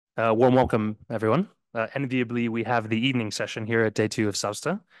Warm welcome, everyone. Enviably, we have the evening session here at day 2 of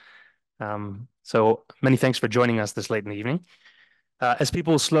Substa. So many thanks for joining us this late in the evening. As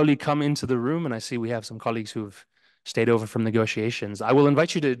people slowly come into the room, and I see we have some colleagues who've stayed over from negotiations, I will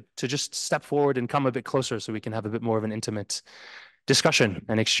invite you to just step forward and come a bit closer so we can have a bit more of an intimate discussion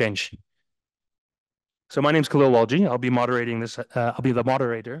and exchange. So my name's Khalil Walji. I'll be moderating this. I'll be the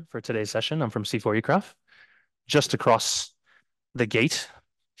moderator for today's session. I'm from C4ECRAF, just across the gate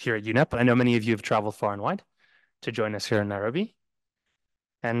here at UNEP. I know many of you have traveled far and wide to join us here in Nairobi.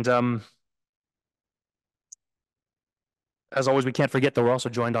 And as always, we can't forget that we're also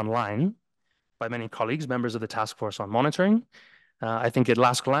joined online by many colleagues, members of the task force on monitoring. I think at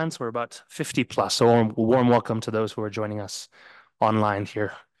last glance, we're about 50 plus. So a warm welcome to those who are joining us online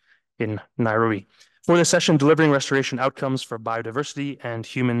here in Nairobi. For this session, delivering restoration outcomes for biodiversity and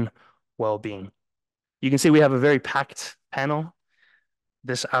human well-being. You can see we have a very packed panel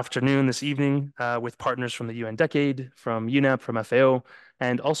this afternoon, this evening, with partners from the UN Decade, from UNEP, from FAO,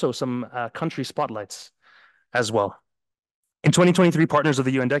 and also some country spotlights as well. In 2023, partners of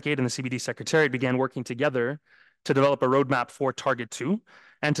the UN Decade and the CBD Secretariat began working together to develop a roadmap for Target 2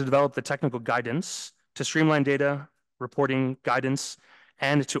 and to develop the technical guidance to streamline data, reporting guidance,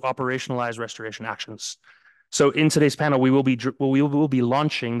 and to operationalize restoration actions. So in today's panel, we will be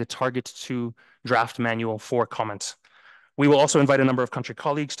launching the Target 2 draft manual for comment. We will also invite a number of country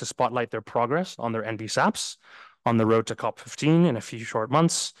colleagues to spotlight their progress on their NBSAPs on the road to COP15 in a few short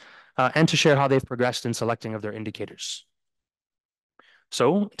months, and to share how they've progressed in selecting of their indicators.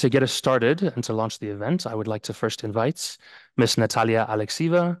 So to get us started and to launch the event, I would like to first invite Ms. Natalia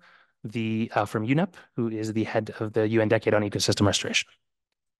Alexieva from UNEP, who is the head of the UN Decade on Ecosystem Restoration.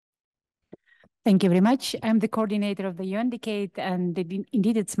 Thank you very much. I'm the coordinator of the UN Decade, and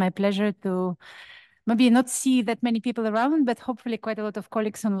indeed it's my pleasure to maybe not see that many people around, but hopefully quite a lot of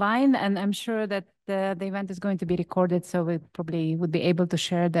colleagues online. And I'm sure that the event is going to be recorded, so we probably would be able to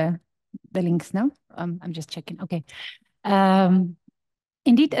share the links now. I'm just checking. Okay.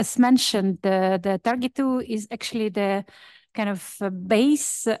 Indeed, as mentioned, the Target 2 is actually the kind of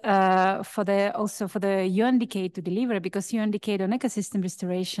base for the UN Decade to deliver, because UN Decade on Ecosystem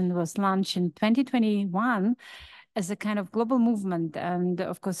Restoration was launched in 2021 as a kind of global movement, and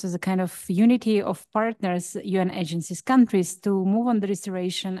of course as a kind of unity of partners, UN agencies, countries, to move on the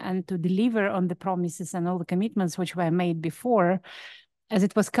restoration and to deliver on the promises and all the commitments which were made before. As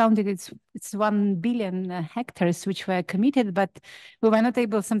it was counted, it's 1 billion hectares which were committed, but we were not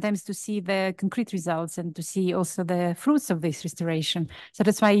able sometimes to see the concrete results and to see also the fruits of this restoration. So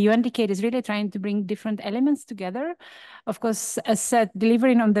that's why UN Decade is really trying to bring different elements together. Of course, as said,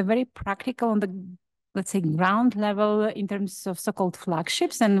 delivering on the very practical, on the, let's say, ground level in terms of so-called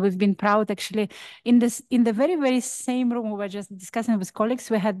flagships. And we've been proud, actually, in the very, very same room we were just discussing with colleagues,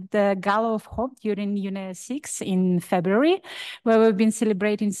 we had the Gala of Hope during UNE 6 in February, where we've been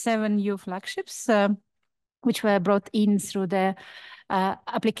celebrating 7 new flagships, which were brought in through the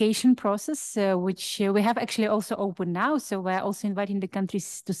application process, which we have actually also open now. So we're also inviting the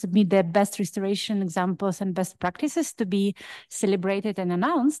countries to submit their best restoration examples and best practices to be celebrated and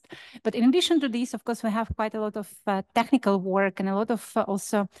announced. But in addition to this, of course, we have quite a lot of technical work and a lot of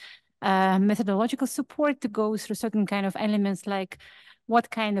also methodological support to go through certain kind of elements, like what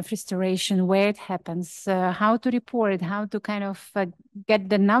kind of restoration, where it happens, how to report, how to kind of get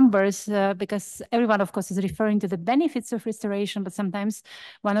the numbers, because everyone, of course, is referring to the benefits of restoration, but sometimes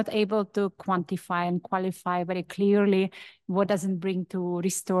we're not able to quantify and qualify very clearly what does it bring to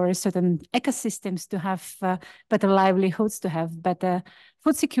restore certain ecosystems, to have better livelihoods, to have better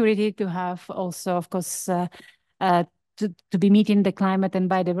food security, to have also, of course, to be meeting the climate and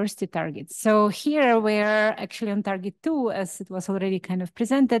biodiversity targets. So here we're actually on Target 2, as it was already kind of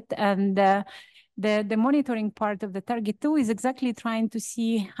presented. And the monitoring part of the Target 2 is exactly trying to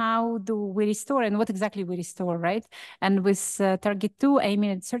see how do we restore and what exactly we restore, right? And with Target 2 aiming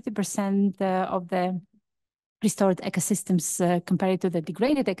at 30% of the restored ecosystems compared to the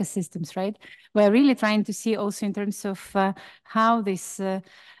degraded ecosystems, right? We're really trying to see also in terms of how this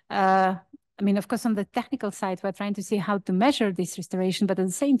I mean, of course, on the technical side, we're trying to see how to measure this restoration, but at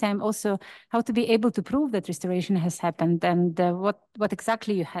the same time, also how to be able to prove that restoration has happened and what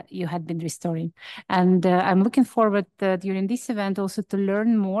exactly you had been restoring. And I'm looking forward during this event also to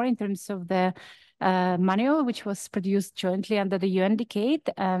learn more in terms of the manual, which was produced jointly under the UN Decade.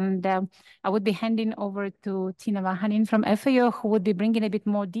 And I would be handing over to Tina Vahanin from FAO, who would be bringing a bit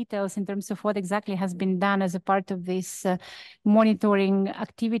more details in terms of what exactly has been done as a part of this monitoring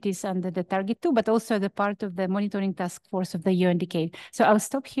activities under the Target 2, but also the part of the monitoring task force of the UN Decade. So I'll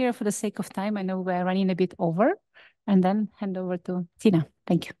stop here for the sake of time. I know we're running a bit over, and then hand over to Tina.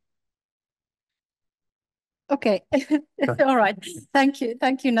 Thank you. Okay. All right. Thank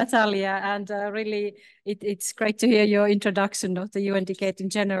you, Natalia. And really, it's great to hear your introduction of the UNDCATE in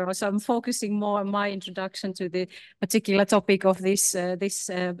general. So I'm focusing more on my introduction to the particular topic of this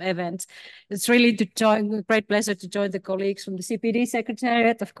event. It's really a great pleasure to join the colleagues from the CPD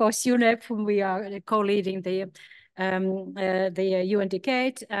Secretariat, of course, UNEP, whom we are co-leading the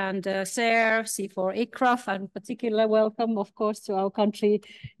UNDCATE, and SARE, C4ICRAF, and particular welcome, of course, to our country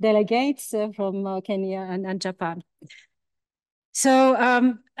delegates from Kenya and Japan. So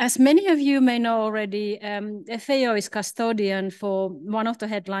as many of you may know already, FAO is custodian for one of the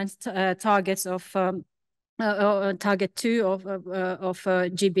headline targets of Target 2 of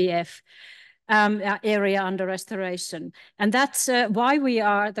GBF. Area under restoration. And that's why we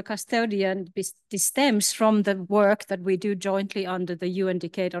are the custodian. This stems from the work that we do jointly under the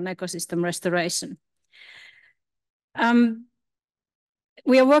UNDCATE on ecosystem restoration.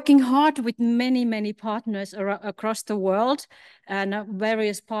 We are working hard with many partners across the world, and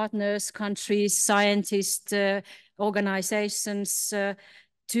various partners, countries, scientists, organizations,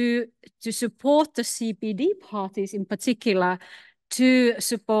 to support the CPD parties in particular, to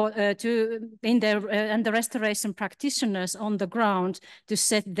support and the restoration practitioners on the ground to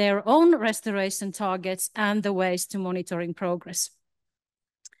set their own restoration targets and the ways to monitoring progress.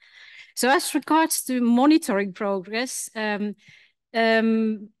 So as regards to monitoring progress, FAO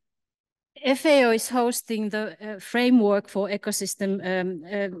is hosting the framework for ecosystem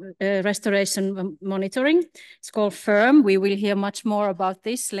restoration monitoring. It's called FIRM. We will hear much more about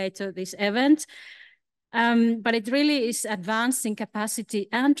this later this event. But it really is advancing capacity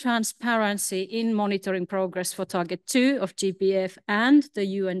and transparency in monitoring progress for Target 2 of GBF and the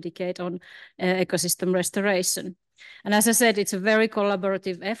UNDCATE on ecosystem restoration. And as I said, it's a very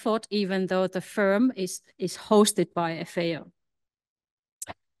collaborative effort, even though the firm is hosted by FAO.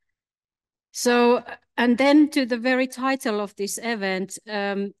 So, and then to the very title of this event,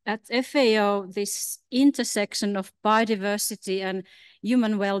 at FAO, this intersection of biodiversity and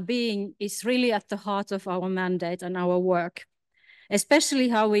human well-being is really at the heart of our mandate and our work, especially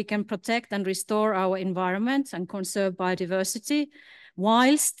how we can protect and restore our environment and conserve biodiversity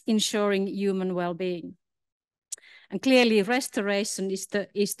whilst ensuring human well-being. And clearly restoration is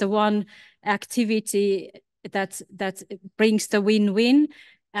the one activity that brings the win-win,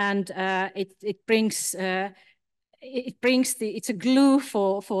 and it's a glue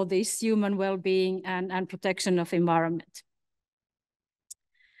for this human well-being and protection of environment.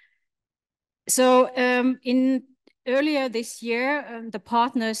 So earlier this year, the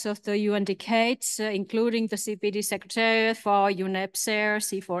partners of the UNDCATE, including the CPD Secretariat, FAO, UNEP, SARE,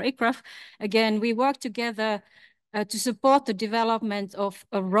 C4ICRAF, again, we worked together to support the development of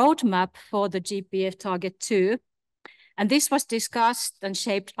a roadmap for the GBF Target 2. And this was discussed and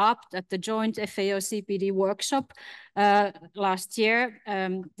shaped up at the joint FAO CPD workshop last year,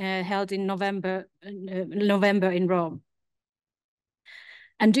 held in November in Rome.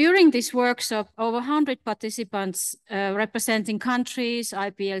 And during this workshop, over 100 participants representing countries,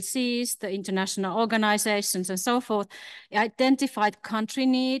 IPLCs, the international organizations, and so forth, identified country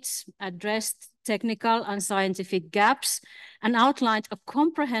needs, addressed technical and scientific gaps, and outlined a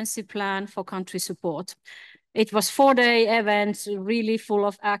comprehensive plan for country support. It was a 4-day event, really full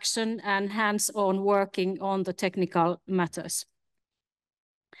of action and hands-on working on the technical matters.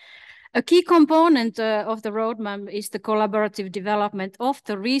 A key component of the roadmap is the collaborative development of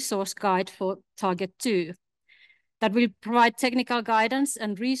the resource guide for Target 2 that will provide technical guidance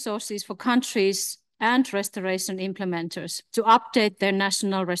and resources for countries and restoration implementers to update their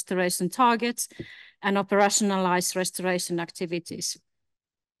national restoration targets and operationalize restoration activities.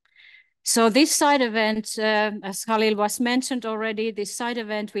 So this side event, as Khalil was mentioned already, this side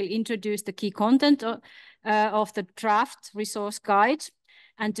event will introduce the key content of the draft resource guide.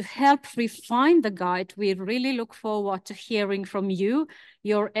 And to help refine the guide, we really look forward to hearing from you,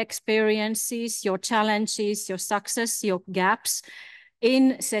 your experiences, your challenges, your success, your gaps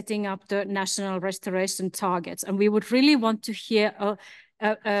in setting up the national restoration targets. And we would really want to hear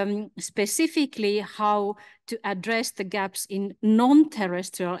specifically how to address the gaps in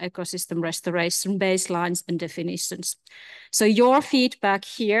non-terrestrial ecosystem restoration baselines and definitions. So your feedback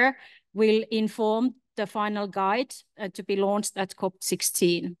here will inform the final guide to be launched at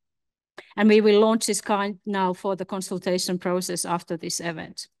COP16. And we will launch this guide now for the consultation process after this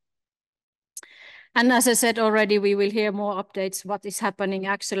event. And as I said already, we will hear more updates what is happening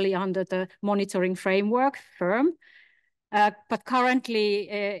actually under the monitoring framework firm. But currently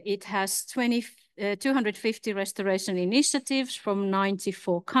it has 250 restoration initiatives from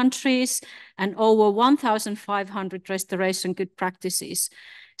 94 countries and over 1,500 restoration good practices.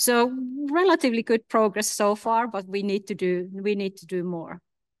 So relatively good progress so far, but we need to do more.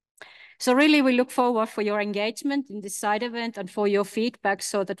 So really, we look forward for your engagement in this side event and for your feedback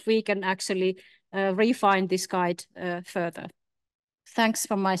so that we can actually refine this guide further. Thanks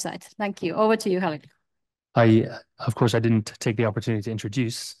from my side. Thank you. Over to you, Helen. Of course, I didn't take the opportunity to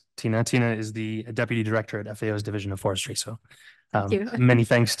introduce Tina. Tina is the Deputy Director at FAO's Division of Forestry. So many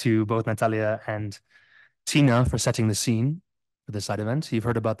thanks to both Natalia and Tina for setting the scene for this side event. You've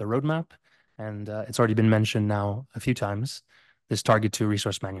heard about the roadmap, and it's already been mentioned now a few times, this Target 2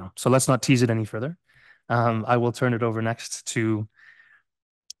 resource manual. So let's not tease it any further. I will turn it over next to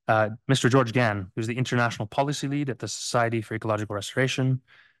Mr. George Gann, who's the International Policy Lead at the Society for Ecological Restoration,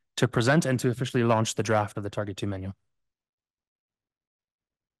 to present and to officially launch the draft of the Target 2 manual.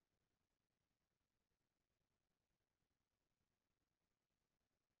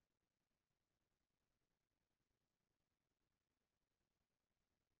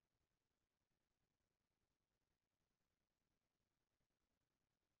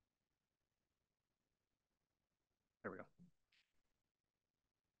 There we go.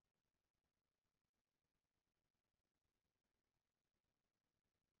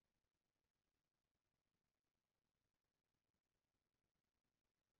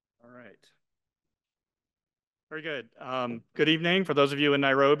 All right. Very good. Good evening for those of you in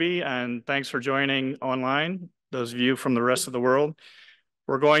Nairobi, and thanks for joining online, those of you from the rest of the world.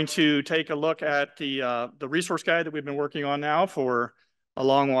 We're going to take a look at the resource guide that we've been working on now for a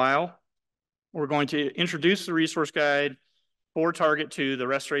long while. We're going to introduce the resource guide for Target 2, the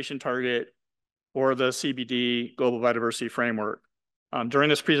restoration target for the CBD Global Biodiversity Framework. During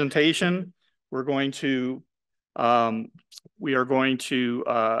this presentation, we are going to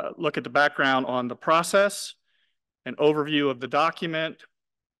look at the background on the process, an overview of the document,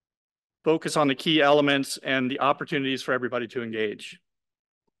 focus on the key elements and the opportunities for everybody to engage.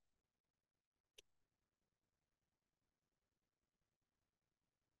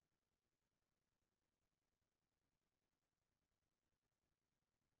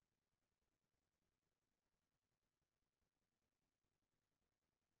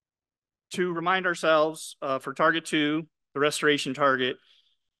 To remind ourselves, for Target 2, the restoration target,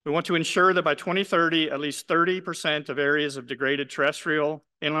 we want to ensure that by 2030, at least 30% of areas of degraded terrestrial,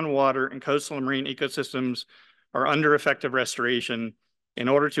 inland water, and coastal and marine ecosystems are under effective restoration in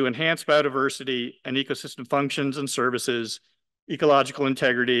order to enhance biodiversity and ecosystem functions and services, ecological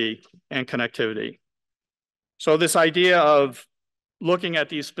integrity, and connectivity. So this idea of looking at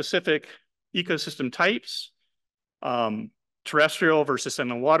these specific ecosystem types, terrestrial versus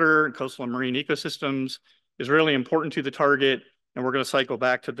inland water, and coastal and marine ecosystems, is really important to the target, and we're going to cycle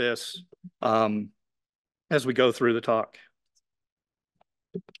back to this as we go through the talk.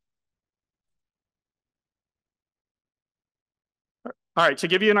 All right, to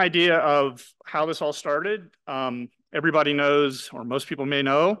give you an idea of how this all started, everybody knows, or most people may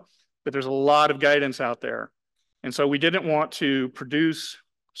know, that there's a lot of guidance out there. And so we didn't want to produce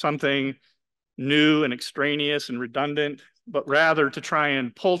something new and extraneous and redundant, but rather to try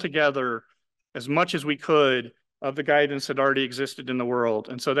and pull together as much as we could of the guidance that already existed in the world.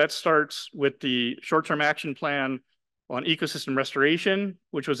 And so that starts with the short-term action plan on ecosystem restoration,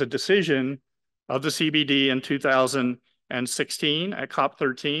 which was a decision of the CBD in 2016 at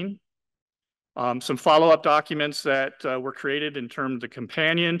COP13. Some follow-up documents that were created in terms of the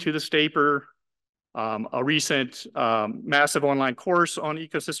companion to the STAPR, a recent massive online course on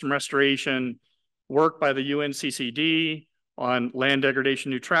ecosystem restoration, work by the UNCCD on land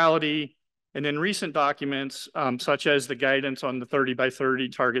degradation neutrality, and then recent documents such as the guidance on the 30 by 30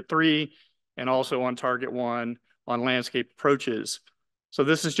 Target 3 and also on Target 1 on landscape approaches. So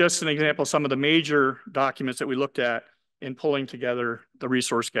this is just an example of some of the major documents that we looked at in pulling together the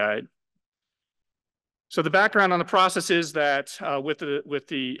resource guide. So the background on the process is that with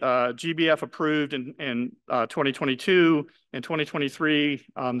the GBF approved in 2022 and 2023,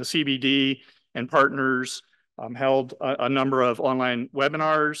 the CBD and partners held a number of online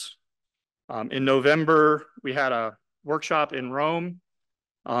webinars. In November, we had a workshop in Rome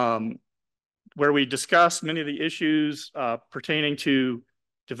where we discussed many of the issues pertaining to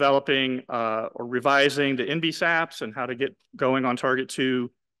developing or revising the NBSAPs and how to get going on Target 2.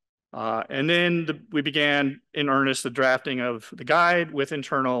 And then we began in earnest the drafting of the guide with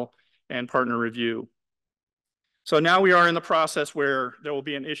internal and partner review. So now we are in the process where there will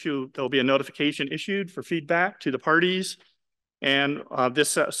be a notification issued for feedback to the parties and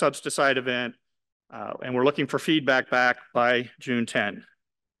this sub-decide event, and we're looking for feedback back by June 10.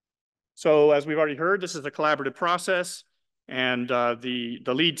 So as we've already heard, this is a collaborative process, and the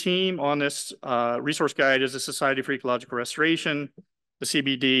lead team on this resource guide is the Society for Ecological Restoration. the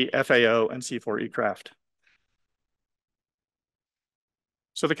CBD, FAO, and C4E-Craft.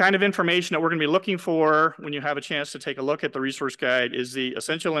 So the kind of information that we're going to be looking for when you have a chance to take a look at the resource guide is the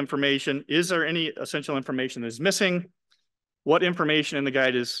essential information. Is there any essential information that is missing? What information in the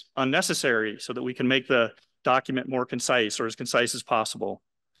guide is unnecessary so that we can make the document more concise or as concise as possible?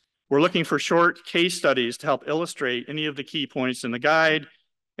 We're looking for short case studies to help illustrate any of the key points in the guide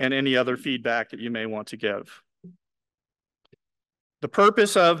and any other feedback that you may want to give. The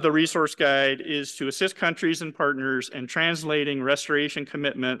purpose of the resource guide is to assist countries and partners in translating restoration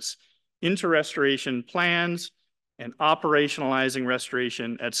commitments into restoration plans and operationalizing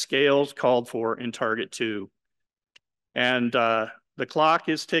restoration at scales called for in Target 2. And the clock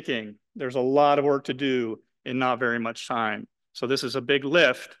is ticking. There's a lot of work to do in not very much time. So this is a big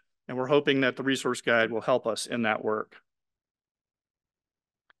lift, and we're hoping that the resource guide will help us in that work.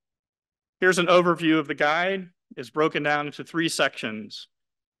 Here's an overview of the guide. It's broken down into 3 sections.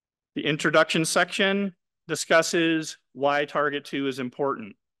 The introduction section discusses why Target 2 is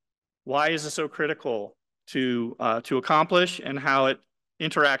important. Why is it so critical to accomplish and how it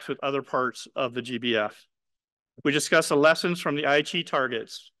interacts with other parts of the GBF. We discuss the lessons from the Aichi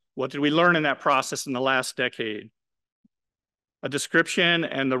targets. What did we learn in that process in the last decade? A description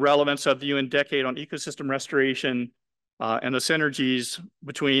and the relevance of the UN Decade on ecosystem restoration and the synergies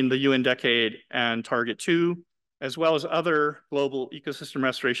between the UN Decade and Target 2, as well as other global ecosystem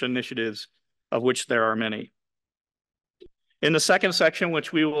restoration initiatives, of which there are many. In the second section,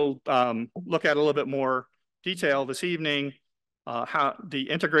 which we will look at a little bit more detail this evening, how the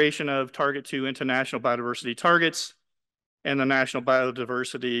integration of Target 2 into national biodiversity targets and the national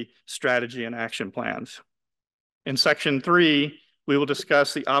biodiversity strategy and action plans. In section 3, we will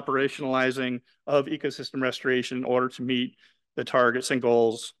discuss the operationalizing of ecosystem restoration in order to meet the targets and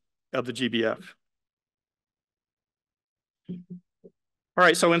goals of the GBF. All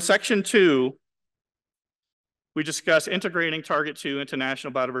right, so in section 2, we discuss integrating Target 2 into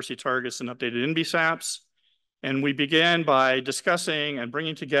national biodiversity targets and updated NBSAPs. And we begin by discussing and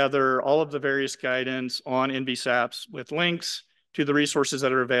bringing together all of the various guidance on NBSAPs with links to the resources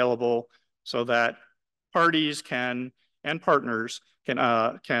that are available so that parties can and partners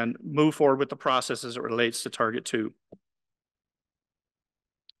can move forward with the process as it relates to Target 2.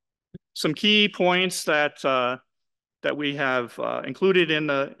 Some key points that we have included in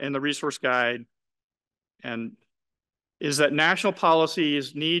the resource guide is that national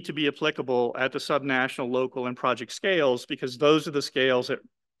policies need to be applicable at the subnational, local, and project scales because those are the scales that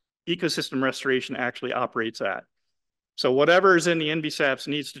ecosystem restoration actually operates at. So whatever is in the NBSAPs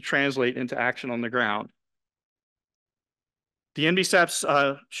needs to translate into action on the ground. The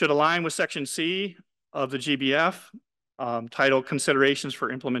NBSAPs should align with Section C of the GBF, titled Considerations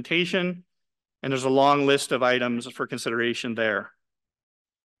for Implementation, and there's a long list of items for consideration there.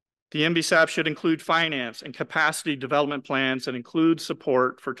 The NBSAP should include finance and capacity development plans that include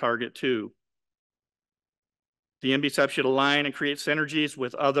support for Target 2. The NBSAP should align and create synergies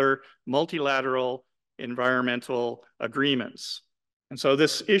with other multilateral environmental agreements. And so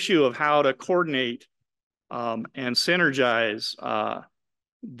this issue of how to coordinate and synergize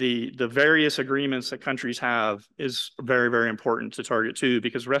the various agreements that countries have is very, very important to Target 2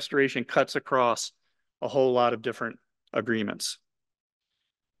 because restoration cuts across a whole lot of different agreements.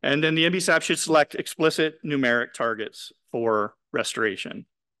 And then the NBSAP should select explicit numeric targets for restoration.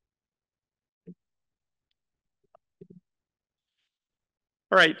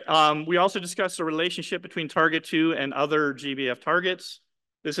 All right, we also discussed the relationship between Target 2 and other GBF targets.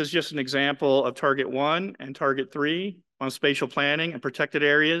 This is just an example of Target 1 and Target 3 on spatial planning and protected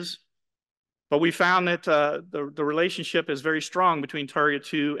areas. But we found that the relationship is very strong between Target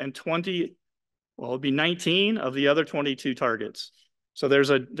 2 and 20, well, it'd be 19 of the other 22 targets. So there's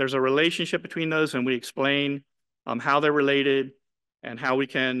a relationship between those, and we explain how they're related and how we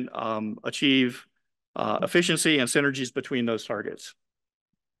can achieve efficiency and synergies between those targets.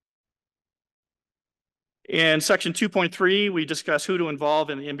 In section 2.3, we discuss who to involve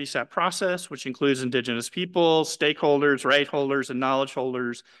in the NBSAP process, which includes Indigenous people, stakeholders, right holders, and knowledge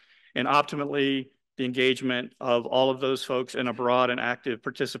holders, and optimally the engagement of all of those folks in a broad and active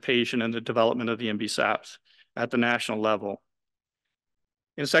participation in the development of the NBSAPs at the national level.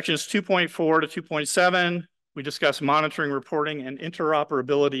 In sections 2.4 to 2.7, we discuss monitoring, reporting, and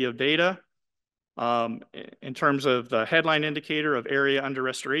interoperability of data in terms of the headline indicator of area under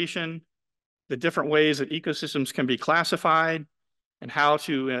restoration, the different ways that ecosystems can be classified, and how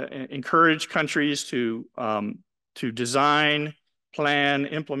to encourage countries to design, plan,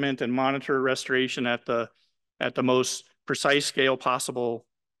 implement, and monitor restoration at the most precise scale possible,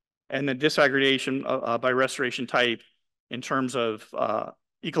 and the disaggregation by restoration type in terms of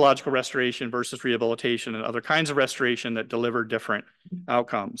ecological restoration versus rehabilitation and other kinds of restoration that deliver different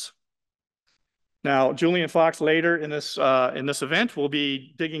outcomes. Now, Julian Fox later in this event will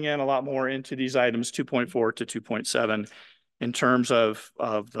be digging in a lot more into these items 2.4 to 2.7 in terms of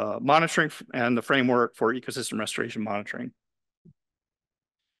the monitoring and the framework for ecosystem restoration monitoring.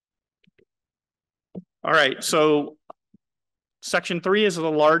 All right, so section 3 is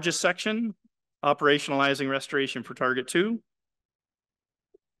the largest section, operationalizing restoration for Target 2.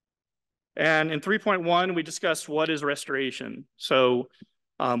 And in 3.1, we discussed what is restoration. So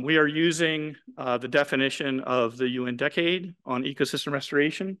we are using the definition of the UN Decade on ecosystem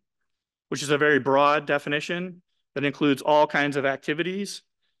restoration, which is a very broad definition that includes all kinds of activities.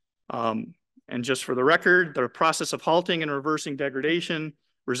 And just for the record, the process of halting and reversing degradation,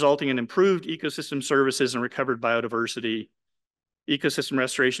 resulting in improved ecosystem services and recovered biodiversity. Ecosystem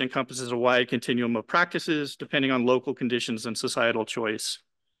restoration encompasses a wide continuum of practices depending on local conditions and societal choice.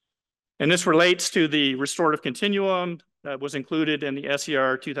 And this relates to the restorative continuum that was included in the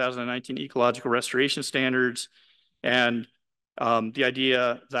SER 2019 Ecological Restoration Standards, and the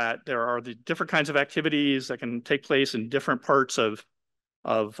idea that there are the different kinds of activities that can take place in different parts of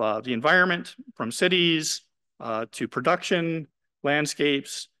the environment, from cities to production,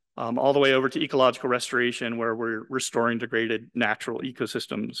 landscapes, all the way over to ecological restoration, where we're restoring degraded natural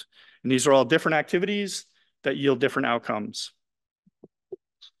ecosystems. And these are all different activities that yield different outcomes.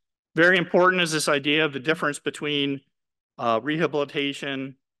 Very important is this idea of the difference between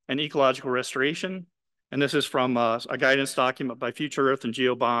rehabilitation and ecological restoration. And this is from a guidance document by Future Earth and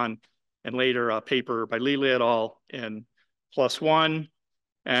GeoBond, and later a paper by Lely et al. In +1.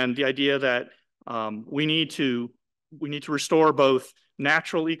 And the idea that we need to restore both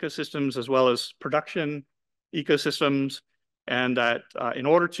natural ecosystems as well as production ecosystems, and that in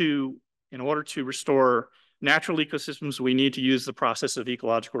order to restore natural ecosystems, we need to use the process of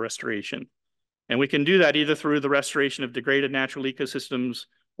ecological restoration. And we can do that either through the restoration of degraded natural ecosystems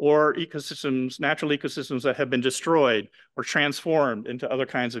or natural ecosystems that have been destroyed or transformed into other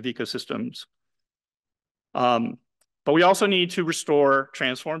kinds of ecosystems. But we also need to restore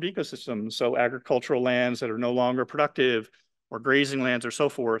transformed ecosystems, so agricultural lands that are no longer productive, or grazing lands, or so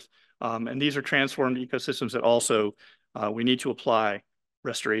forth. And these are transformed ecosystems that also we need to apply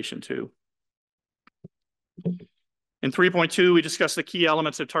restoration to. In 3.2, we discussed the key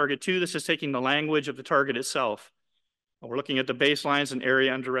elements of Target 2. This is taking the language of the target itself. We're looking at the baselines and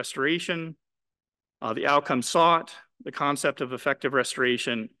area under restoration, the outcome sought, the concept of effective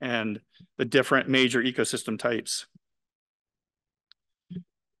restoration, and the different major ecosystem types.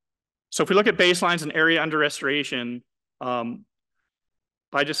 So if we look at baselines and area under restoration,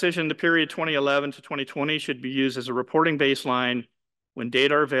 by decision, the period 2011 to 2020 should be used as a reporting baseline when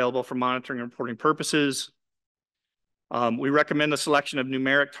data are available for monitoring and reporting purposes. We recommend the selection of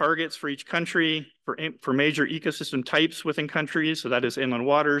numeric targets for each country for major ecosystem types within countries. So that is inland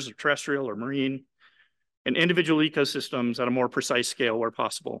waters, or terrestrial, or marine, and individual ecosystems at a more precise scale where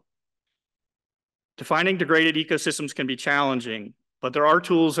possible. Defining degraded ecosystems can be challenging, but there are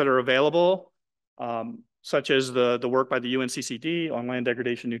tools that are available, such as the work by the UNCCD on land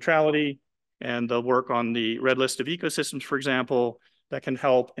degradation neutrality, and the work on the Red List of Ecosystems, for example, that can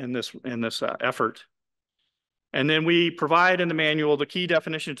help in this effort. And then we provide in the manual the key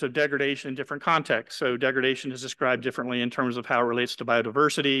definitions of degradation in different contexts. So degradation is described differently in terms of how it relates to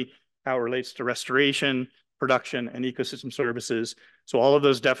biodiversity, how it relates to restoration, production, and ecosystem services. So all of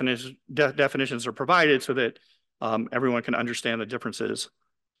those definitions are provided so that everyone can understand the differences.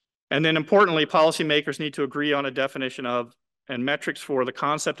 And then importantly, policymakers need to agree on a definition of and metrics for the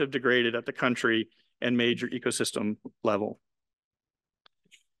concept of degraded at the country and major ecosystem level.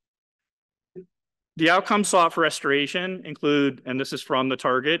 The outcomes sought for restoration include, and this is from the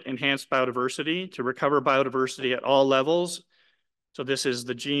target, enhanced biodiversity, to recover biodiversity at all levels. So this is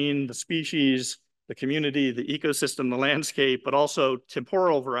the gene, the species, the community, the ecosystem, the landscape, but also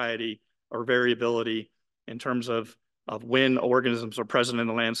temporal variety or variability in terms of when organisms are present in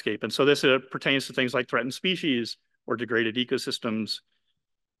the landscape. And so this pertains to things like threatened species or degraded ecosystems.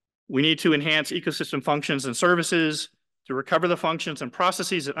 We need to enhance ecosystem functions and services to recover the functions and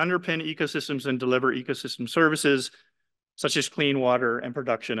processes that underpin ecosystems and deliver ecosystem services, such as clean water and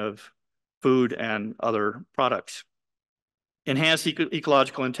production of food and other products. Enhance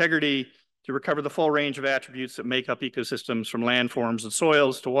ecological integrity to recover the full range of attributes that make up ecosystems, from landforms and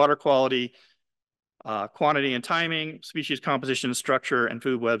soils to water quality, quantity and timing, species composition and structure, and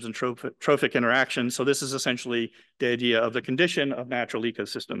food webs and trophic interactions. So this is essentially the idea of the condition of natural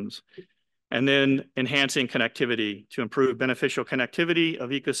ecosystems. And then enhancing connectivity to improve beneficial connectivity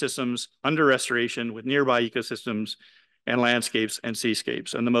of ecosystems under restoration with nearby ecosystems, and landscapes and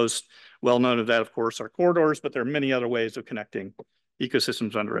seascapes. And the most well-known of that, of course, are corridors, but there are many other ways of connecting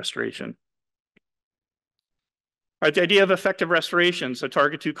ecosystems under restoration. All right, the idea of effective restoration. So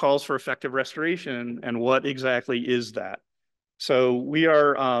Target 2 calls for effective restoration, and what exactly is that? So we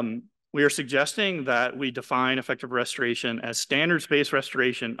are suggesting that we define effective restoration as standards-based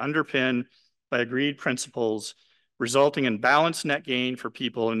restoration underpinned by agreed principles, resulting in balanced net gain for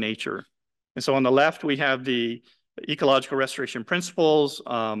people and nature. And so on the left, we have the ecological restoration principles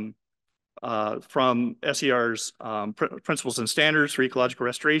from SER's principles and standards for ecological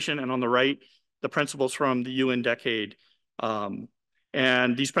restoration, and on the right, the principles from the UN decade. And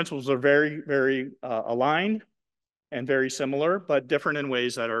these principles are very, very aligned and very similar, but different in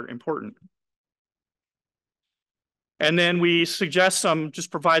ways that are important. And then we suggest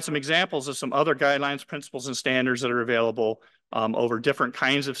just provide some examples of some other guidelines, principles, and standards that are available over different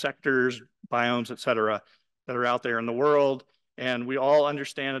kinds of sectors, biomes, et cetera, that are out there in the world. And we all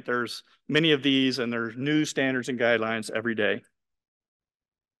understand that there's many of these, and there's new standards and guidelines every day.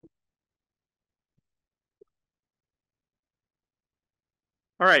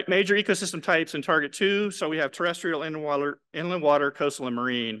 All right, major ecosystem types in Target 2. So we have terrestrial, inland water, coastal, and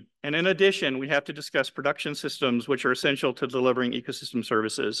marine. And in addition, we have to discuss production systems, which are essential to delivering ecosystem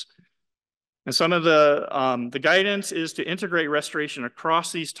services. And some of the guidance is to integrate restoration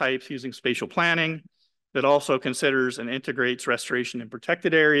across these types using spatial planning that also considers and integrates restoration in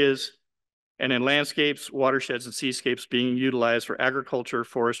protected areas and in landscapes, watersheds, and seascapes being utilized for agriculture,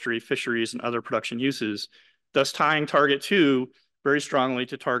 forestry, fisheries, and other production uses, thus tying Target 2 very strongly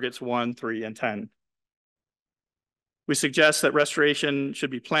to Targets 1, 3, and 10. We suggest that restoration should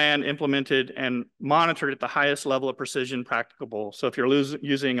be planned, implemented, and monitored at the highest level of precision practicable. So if you're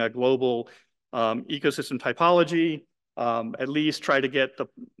using a global ecosystem typology, at least try to get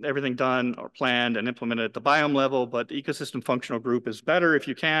everything done or planned and implemented at the biome level, but the ecosystem functional group is better if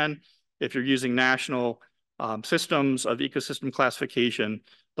you can. If you're using national systems of ecosystem classification,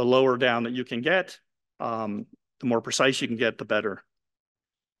 the lower down that you can get, the more precise you can get, the better.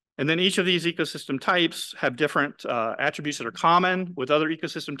 And then each of these ecosystem types have different attributes that are common with other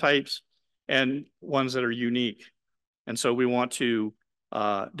ecosystem types and ones that are unique. And so we want to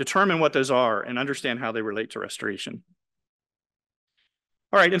determine what those are and understand how they relate to restoration.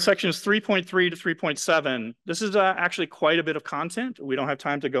 All right, in sections 3.3 to 3.7, this is actually quite a bit of content. We don't have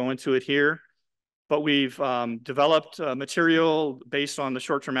time to go into it here, but we've developed material based on the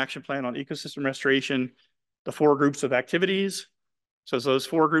short-term action plan on ecosystem restoration, the 4 groups of activities. So those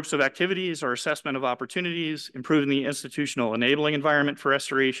 4 groups of activities are assessment of opportunities, improving the institutional enabling environment for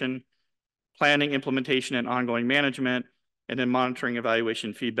restoration, planning, implementation, and ongoing management, and then monitoring,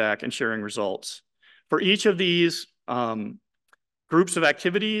 evaluation, feedback, and sharing results. For each of these groups of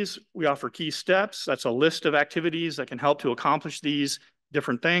activities, we offer key steps. That's a list of activities that can help to accomplish these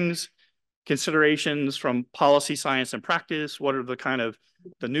different things. Considerations from policy, science, and practice. What are the kind of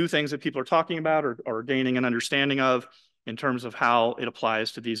the new things that people are talking about or gaining an understanding of in terms of how it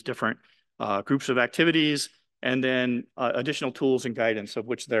applies to these different groups of activities, and then additional tools and guidance, of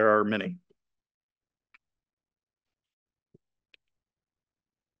which there are many.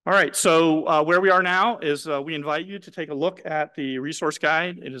 All right, so where we are now is we invite you to take a look at the resource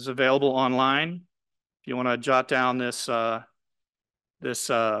guide. It is available online. If you want to jot down this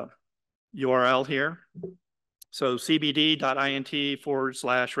URL here. So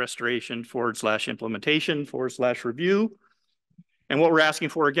cbd.int/restoration/implementation/review. And what we're asking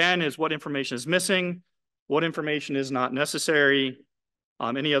for again is what information is missing, what information is not necessary,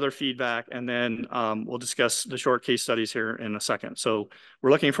 any other feedback, and then we'll discuss the short case studies here in a second. So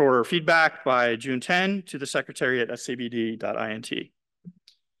we're looking for feedback by June 10 to the secretariat at cbd.int.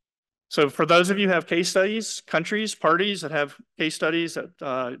 So for those of you who have case studies, countries, parties that have case studies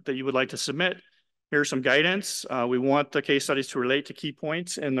that you would like to submit, here's some guidance. We want the case studies to relate to key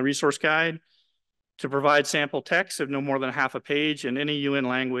points in the resource guide, to provide sample text of no more than half a page in any UN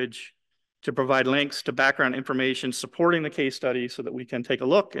language, to provide links to background information supporting the case study so that we can take a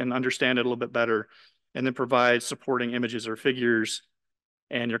look and understand it a little bit better, and then provide supporting images or figures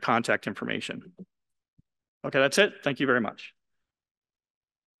and your contact information. Okay, that's it. Thank you very much.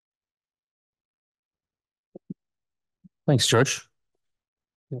 Thanks, George.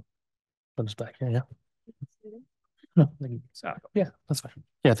 Put us back here, yeah. No, yeah, that's fine.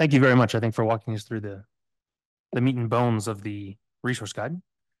 Yeah, thank you very much, I think, for walking us through the meat and bones of the resource guide.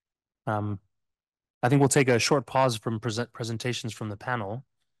 I think we'll take a short pause from presentations from the panel,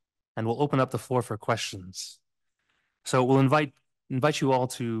 and we'll open up the floor for questions. So we'll invite you all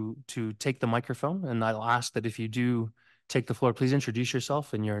to take the microphone, and I'll ask that if you do take the floor, please introduce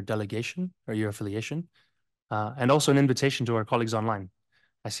yourself and your delegation or your affiliation. and also an invitation to our colleagues online.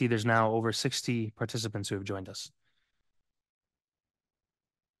 I see there's now over 60 participants who have joined us.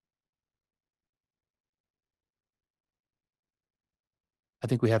 I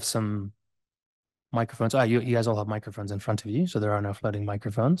think we have some microphones. You guys all have microphones in front of you, so there are no floating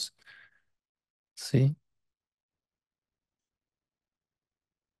microphones. Let's see.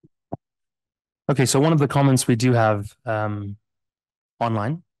 Okay, so one of the comments we do have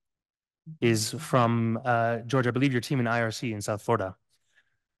online is from George. I believe your team in IRC in South Florida.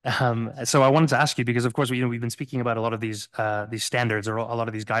 So I wanted to ask you, because of course we've been speaking about a lot of these standards or a lot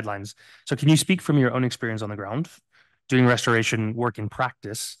of these guidelines. So can you speak from your own experience on the ground, doing restoration work in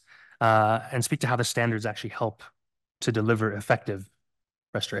practice, and speak to how the standards actually help to deliver effective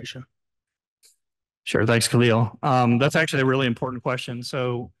restoration? Sure, thanks, Khalil. That's actually a really important question.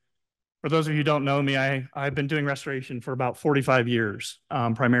 So for those of you who don't know me, I've been doing restoration for about 45 years,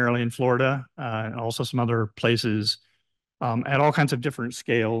 primarily in Florida, and also some other places, at all kinds of different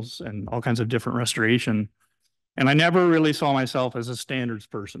scales and all kinds of different restoration. And I never really saw myself as a standards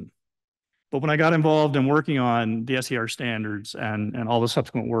person. But when I got involved in working on the SER standards and all the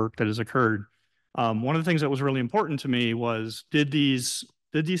subsequent work that has occurred, one of the things that was really important to me was, did these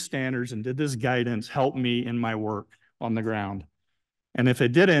standards and did this guidance help me in my work on the ground? And if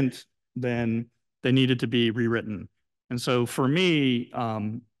it didn't, then they needed to be rewritten. And so for me,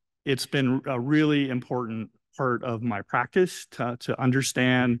 it's been a really important part of my practice to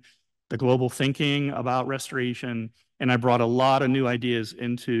understand the global thinking about restoration. And I brought a lot of new ideas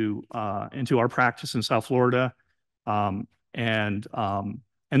into our practice in South Florida, and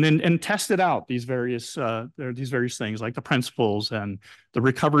tested out these various things like the principles and the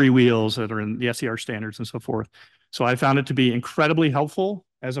recovery wheels that are in the SER standards and so forth. So I found it to be incredibly helpful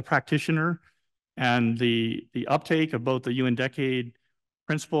as a practitioner, and the uptake of both the UN Decade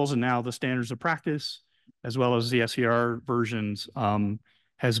principles and now the standards of practice, as well as the SER versions,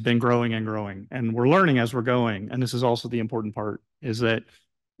 has been growing and growing. And we're learning as we're going. And this is also the important part, is that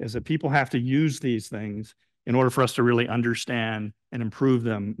people have to use these things in order for us to really understand and improve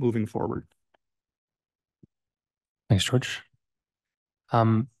them moving forward. Thanks, George.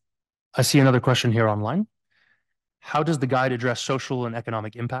 I see another question here online. How does the guide address social and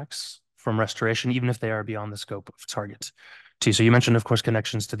economic impacts from restoration, even if they are beyond the scope of target 2? So you mentioned, of course,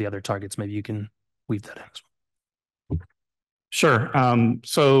 connections to the other targets. Maybe you can weave that in as well. Sure.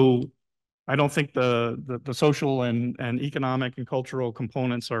 So I don't think the social and economic and cultural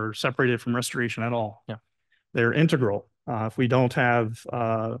components are separated from restoration at all. Yeah, they're integral. If we don't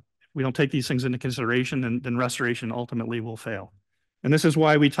take these things into consideration, then restoration ultimately will fail. And this is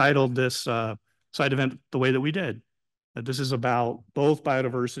why we titled this side event the way that we did. That this is about both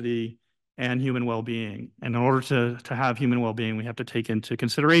biodiversity and human well-being. And in order to have human well-being, we have to take into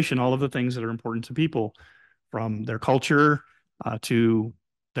consideration all of the things that are important to people, from their culture to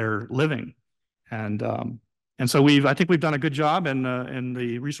their living. And so I think we've done a good job in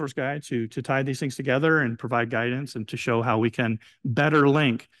the resource guide to tie these things together and provide guidance and to show how we can better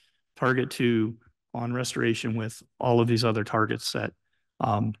link target 2 on restoration with all of these other targets that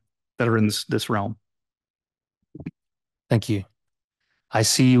are in this realm. Thank you. I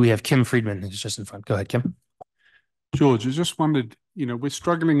see we have Kim Friedman who's just in front. Go ahead, Kim. George, I just wondered, we're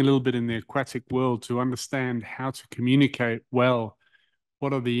struggling a little bit in the aquatic world to understand how to communicate well.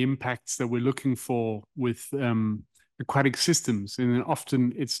 What are the impacts that we're looking for with aquatic systems? And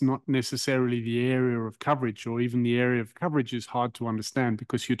often it's not necessarily the area of coverage, or even the area of coverage is hard to understand,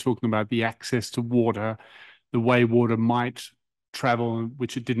 because you're talking about the access to water, the way water might travel,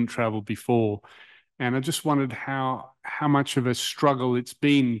 which it didn't travel before. And I just wondered how much of a struggle it's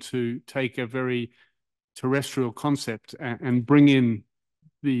been to take a very terrestrial concept and bring in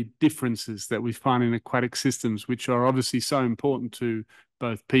the differences that we find in aquatic systems, which are obviously so important to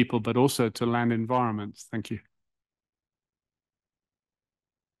both people, but also to land environments. Thank you.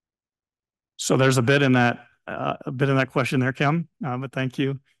 So there's a bit in that question there, Kim, but thank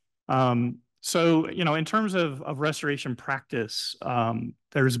you. So, in terms of restoration practice,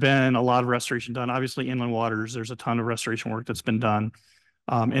 there's been a lot of restoration done. Obviously, inland waters, there's a ton of restoration work that's been done.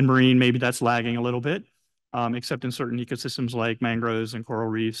 In marine, maybe that's lagging a little bit, except in certain ecosystems like mangroves and coral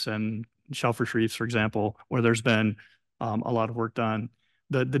reefs and shellfish reefs, for example, where there's been a lot of work done.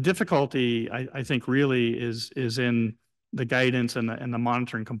 The difficulty, I think, really is in the guidance and the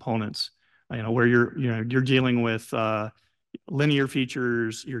monitoring components. Where you're dealing with linear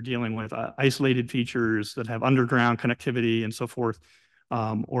features, you're dealing with isolated features that have underground connectivity and so forth,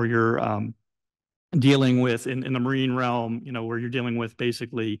 or you're dealing with in the marine realm, where you're dealing with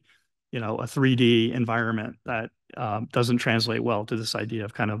basically, a 3D environment that doesn't translate well to this idea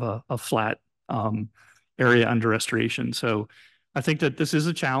of kind of a flat area under restoration. So I think that this is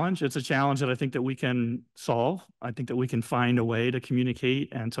a challenge. It's a challenge that I think that we can solve. I think that we can find a way to communicate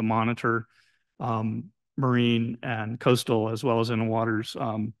and to monitor marine and coastal as well as inland waters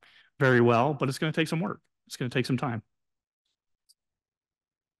very well, but it's going to take some work. It's going to take some time.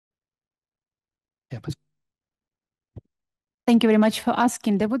 Yeah, but Thank you very much for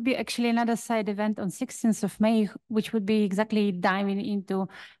asking. There would be actually another side event on 16th of May, which would be exactly diving into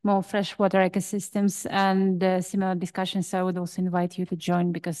more freshwater ecosystems and similar discussions. So I would also invite you to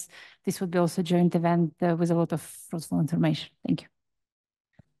join, because this would be also a joint event with a lot of fruitful information. Thank you.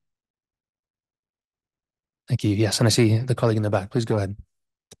 thank you. Yes, and I see the colleague in the back. Please go ahead.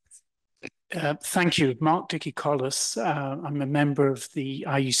 Thank you. Mark Dickey-Collis. I'm a member of the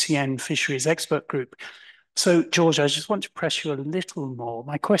IUCN Fisheries Expert Group. So, George, I just want to press you a little more.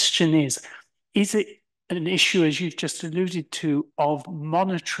 My question is it an issue, as you've just alluded to, of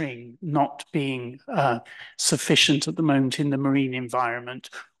monitoring not being sufficient at the moment in the marine environment?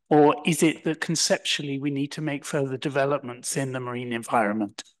 Or is it that conceptually we need to make further developments in the marine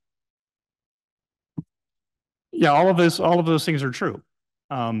environment? Yeah, all of those things are true.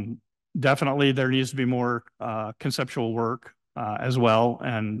 Definitely, there needs to be more conceptual work as well,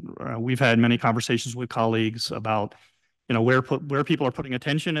 and we've had many conversations with colleagues about, where people are putting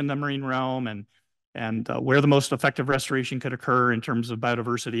attention in the marine realm, and where the most effective restoration could occur in terms of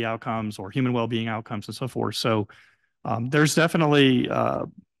biodiversity outcomes or human well-being outcomes and so forth. So there's definitely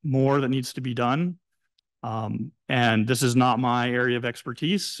more that needs to be done. And this is not my area of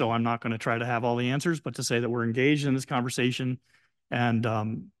expertise, so I'm not going to try to have all the answers, but to say that we're engaged in this conversation. And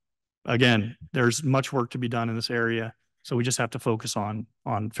again, there's much work to be done in this area, so we just have to focus on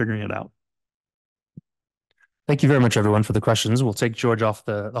figuring it out. Thank you very much, everyone, for the questions. We'll take George off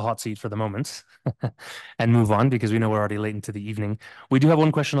the hot seat for the moment and move on, because we know we're already late into the evening. We do have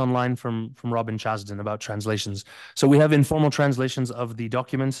one question online from Robin Chasden about translations. So we have informal translations of the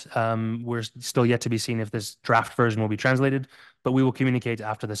document. We're still yet to be seen if this draft version will be translated, but we will communicate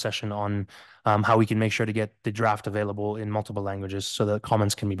after the session on how we can make sure to get the draft available in multiple languages so that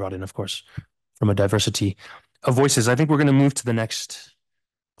comments can be brought in, of course, from a diversity of voices. I think we're going to move to the next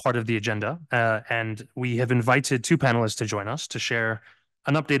part of the agenda, and we have invited two panelists to join us to share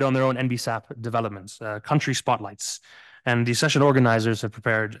an update on their own NBSAP developments, country spotlights. And the session organizers have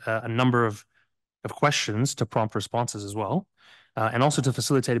prepared a number of questions to prompt responses as well, and also to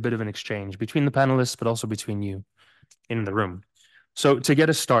facilitate a bit of an exchange between the panelists, but also between you in the room. So to get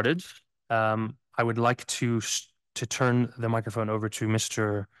us started, I would like to turn the microphone over to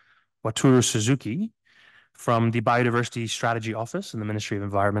Mr. Wataru Suzuki from the Biodiversity Strategy Office in the Ministry of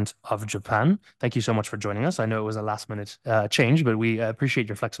Environment of Japan. Thank you so much for joining us. I know it was a last-minute change, but we appreciate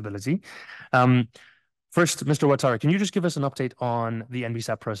your flexibility. First, Mr. Wataru, can you just give us an update on the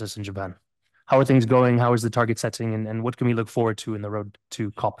NBSAP process in Japan? How are things going? How is the target setting? And what can we look forward to in the road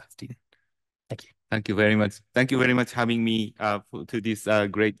to COP15? Thank you. Thank you very much. Thank you very much having me to this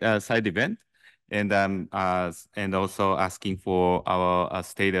great side event, and also asking for our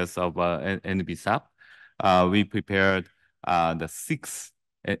status of NBSAP. We prepared the 6th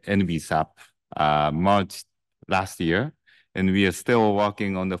NBSAP March last year, and we are still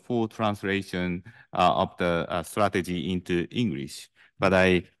working on the full translation of the strategy into English. But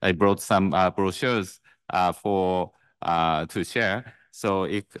I brought some brochures to share. So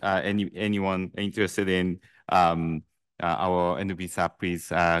if anyone interested in our NBSAP, please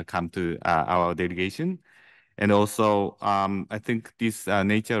come to our delegation. And also, I think this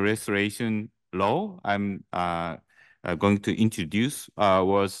nature restoration law I'm going to introduce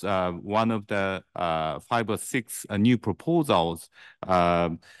was one of the 5 or 6 new proposals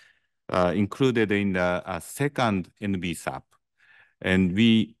included in the second NBSAP. And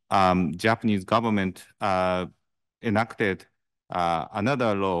we, Japanese government, enacted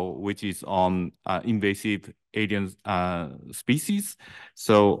another law which is on invasive alien species.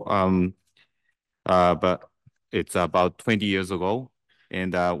 So, but it's about 20 years ago.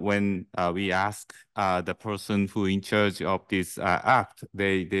 And when we asked the person who in charge of this act,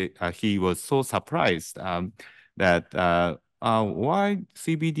 he was so surprised that why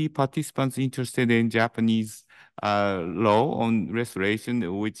CBD participants interested in Japanese law on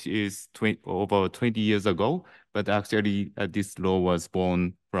restoration, which is over 20 years ago, but actually this law was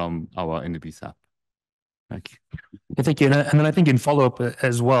born from our NBSAP. Thank you. Yeah, thank you. And then I think in follow-up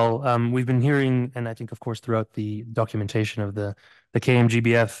as well, we've been hearing, and I think, of course, throughout the documentation of the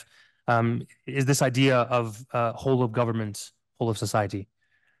KMGBF, is this idea of whole of government, whole of society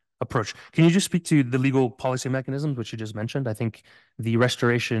approach. Can you just speak to the legal policy mechanisms, which you just mentioned? I think the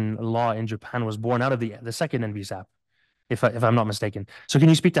restoration law in Japan was born out of the second NBSAP if I'm not mistaken. So can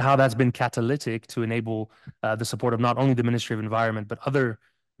you speak to how that's been catalytic to enable the support of not only the Ministry of Environment, but other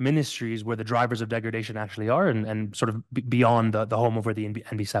ministries where the drivers of degradation actually are, and sort of beyond the home of where the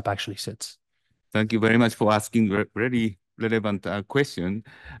NBSAP actually sits? Thank you very much for asking a very relevant question.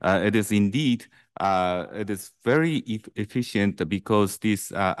 It is indeed, it is very efficient because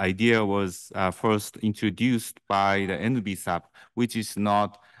this idea was first introduced by the NBSAP, which is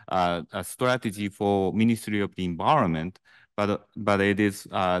not a strategy for Ministry of the Environment, but it is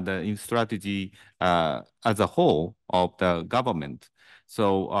the strategy as a whole of the government.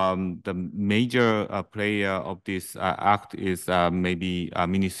 So the major player of this act is maybe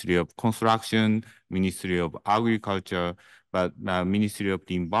Ministry of Construction, Ministry of Agriculture, but Ministry of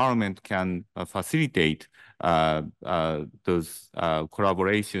the Environment can facilitate those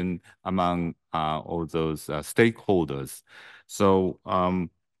collaboration among all those stakeholders. So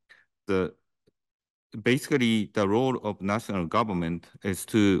basically, the role of national government is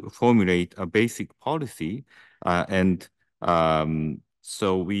to formulate a basic policy, and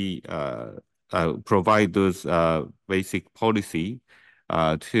so we provide those basic policy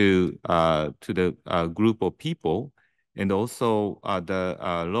to the group of people, and also the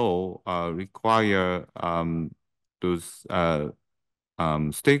law require those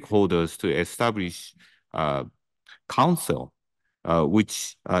stakeholders to establish council,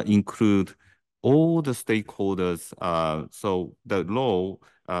 which include all the stakeholders. So the law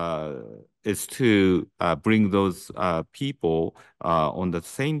is to bring those people on the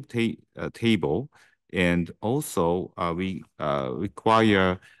same table, and also we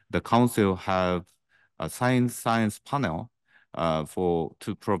require the council have a science panel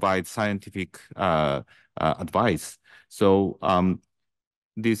to provide scientific advice. So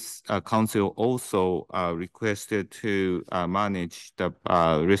this council also requested to manage the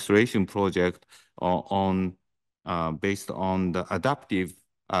restoration project based on the adaptive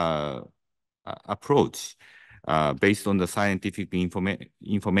approach, based on the scientific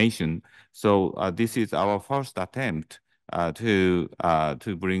information. So this is our first attempt to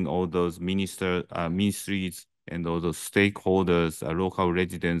bring all those ministries and all those stakeholders, local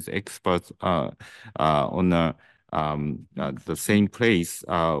residents, experts on the same place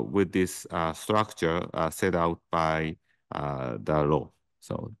with this structure set out by the law.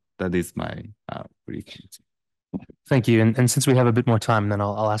 So that is my brief. Thank you. And since we have a bit more time, then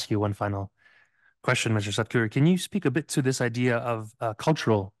I'll ask you one final question, Mr. Satkuru. Can you speak a bit to this idea of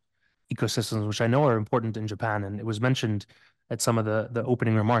cultural ecosystems, which I know are important in Japan, and it was mentioned at some of the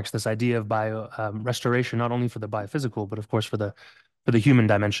opening remarks, this idea of restoration, not only for the biophysical, but of course for the human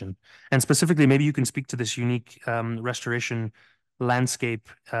dimension. And specifically, maybe you can speak to this unique restoration landscape,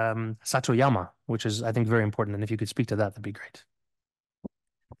 Satoyama, which is, I think, very important. And if you could speak to that, that'd be great.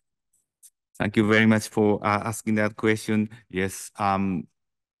 Thank you very much for asking that question. Yes,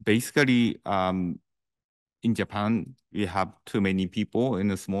 basically, in Japan, we have too many people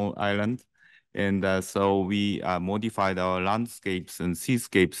in a small island. And so we modified our landscapes and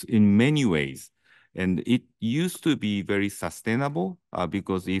seascapes in many ways. And it used to be very sustainable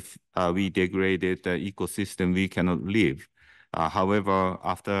because if we degraded the ecosystem, we cannot live. However,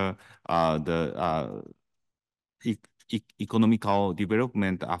 after the economical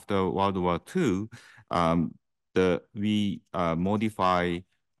development after World War II, we modify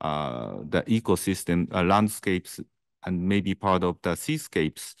the ecosystem, landscapes, and maybe part of the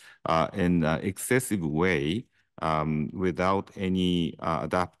seascapes in an excessive way without any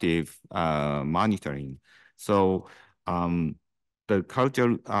adaptive monitoring. So the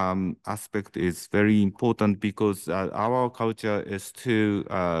cultural aspect is very important because our culture is to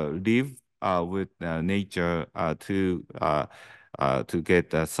live with nature, to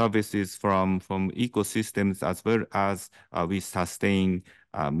get services from ecosystems, as well as we sustain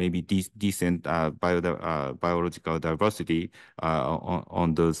maybe decent biological diversity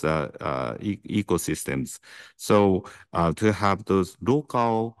on those ecosystems. So to have those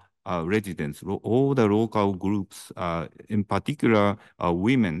local residents, all the local groups, in particular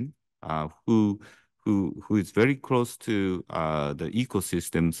women, who is very close to the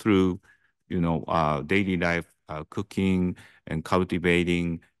ecosystem through, daily life, cooking and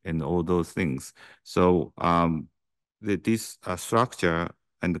cultivating and all those things. So this structure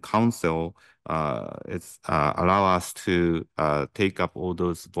and the council allow us to take up all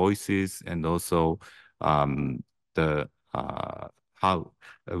those voices, and also how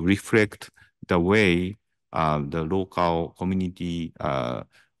reflect the way the local community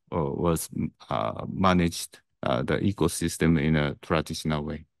was managed the ecosystem in a traditional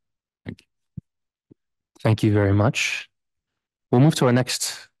way. Thank you. Thank you very much. We'll move to our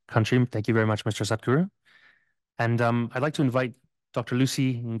next country. Thank you very much, Mr. Satkuru. And I'd like to invite Dr.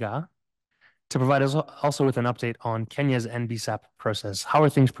 Lucy Nga to provide us also with an update on Kenya's NBSAP process. How are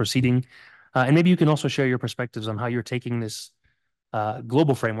things proceeding? And maybe you can also share your perspectives on how you're taking this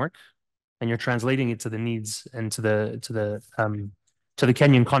global framework and you're translating it to the needs and to the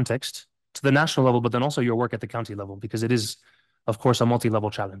Kenyan context, to the national level, but then also your work at the county level, because it is, of course, a multi-level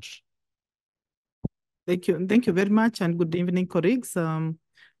challenge. Thank you very much, and good evening, colleagues.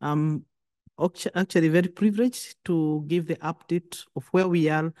 I'm actually very privileged to give the update of where we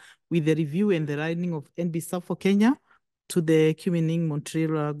are with the review and the writing of NBSAP for Kenya to the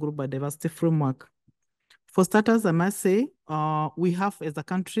Kunming-Montreal Group Biodiversity Framework. For starters, I must say, we have as a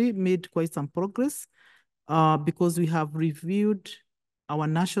country made quite some progress because we have reviewed our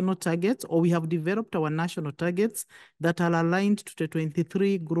national targets, or we have developed our national targets that are aligned to the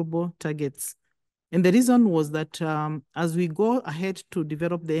 23 global targets. And the reason was that as we go ahead to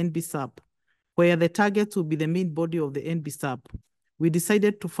develop the NBSAP, where the targets will be the main body of the NBSAP, we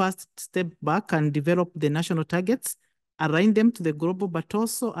decided to first step back and develop the national targets, align them to the global, but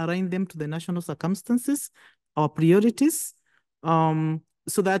also align them to the national circumstances, our priorities,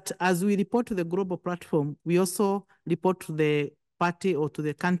 so that as we report to the global platform, we also report to the party or to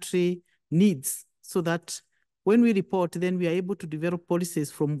the country needs, so that when we report, then we are able to develop policies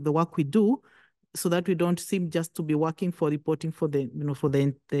from the work we do, so that we don't seem just to be working for reporting for the, for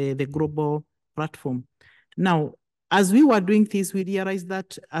the global platform. Now, as we were doing this, we realized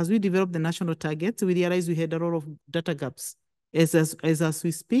that as we developed the national targets, we realized we had a lot of data gaps. As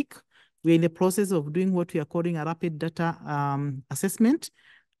we speak, we're in the process of doing what we are calling a rapid data assessment,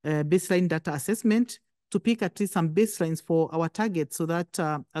 baseline data assessment, to pick at least some baselines for our targets, so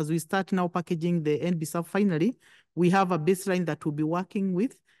that as we start now packaging the NBSAP finally, we have a baseline that we'll be working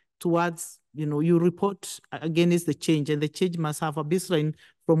with towards, you report against the change, and the change must have a baseline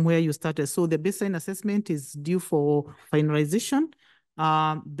from where you started. So the baseline assessment is due for finalization.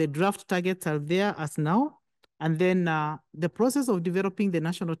 The draft targets are there as now. And then the process of developing the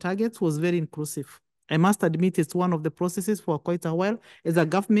national targets was very inclusive. I must admit it's one of the processes for quite a while as a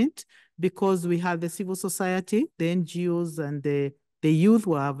government, because we have the civil society, the NGOs, and the youth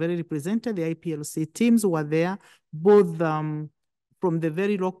were very represented. The IPLC teams were there, both from the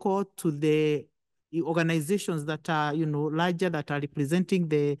very local to the organizations that are, larger, that are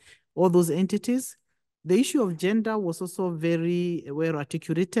representing all those entities. The issue of gender was also very well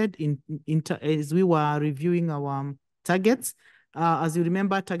articulated as we were reviewing our targets. As you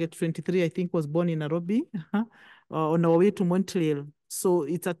remember, Target 23, I think, was born in Nairobi on our way to Montreal. So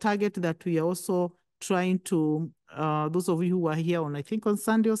it's a target that we are also trying to, those of you who were here on, I think, on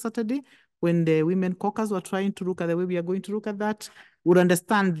Sunday or Saturday, when the Women Caucus were trying to look at the way we are going to look at that, would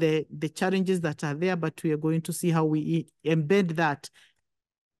understand the challenges that are there, but we are going to see how we embed that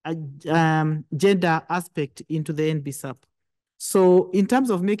gender aspect into the NBSAP. So in terms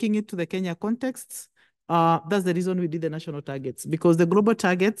of making it to the Kenya context, that's the reason we did the national targets, because the global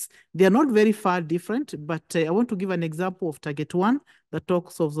targets, they are not very far different, but I want to give an example of Target 1 that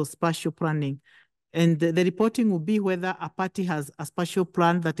talks of the spatial planning. And the reporting will be whether a party has a spatial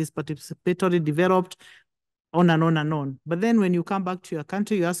plan that is participatory developed, on and on and on. But then when you come back to your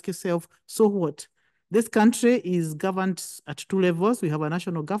country, you ask yourself, so what? This country is governed at 2 levels. We have a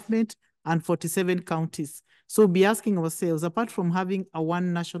national government and 47 counties. So be asking ourselves, apart from having a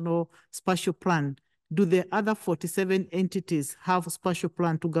one national spatial plan, do the other 47 entities have a spatial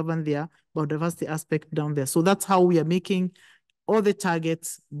plan to govern their biodiversity aspect down there? So that's how we are making all the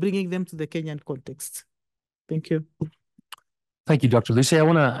targets, bringing them to the Kenyan context. Thank you. Thank you, Dr. Lucy. I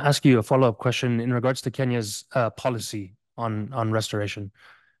want to ask you a follow-up question in regards to Kenya's policy on restoration.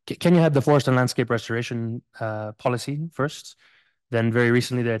 Kenya had the forest and landscape restoration policy first. Then very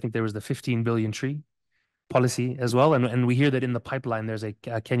recently, I think there was the 15 billion tree policy as well. And we hear that in the pipeline, there's a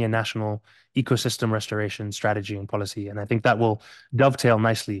Kenya national ecosystem restoration strategy and policy. And I think that will dovetail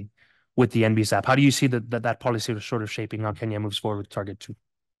nicely with the NBSAP. How do you see that policy sort of shaping how Kenya moves forward with Target 2?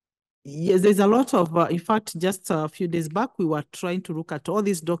 Yes, there's a lot of, in fact, just a few days back, we were trying to look at all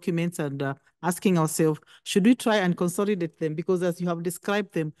these documents and asking ourselves, should we try and consolidate them? Because as you have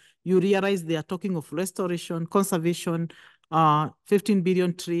described them, you realize they are talking of restoration, conservation, 15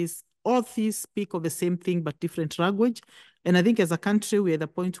 billion trees. All these speak of the same thing, but different language. And I think as a country, we're at the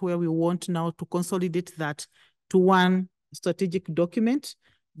point where we want now to consolidate that to one strategic document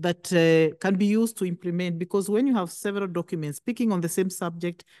that can be used to implement, because when you have several documents speaking on the same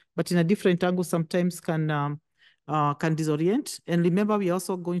subject, but in a different angle, sometimes can disorient. And remember, we're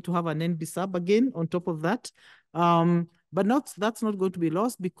also going to have an NBSAP again on top of that. But that's not going to be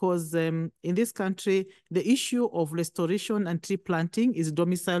lost because in this country, the issue of restoration and tree planting is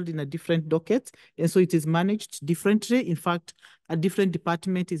domiciled in a different docket. And so it is managed differently. In fact, a different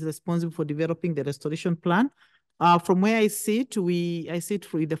department is responsible for developing the restoration plan. From where I sit, I sit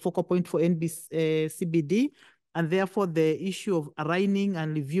for the focal point for CBD, and therefore the issue of aligning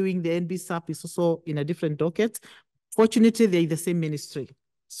and reviewing the NBSAP is also in a different docket. Fortunately, they're in the same ministry.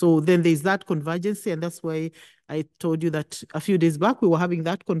 So then there's that convergence, and that's why I told you that a few days back, we were having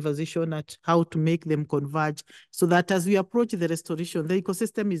that conversation at how to make them converge so that as we approach the restoration, the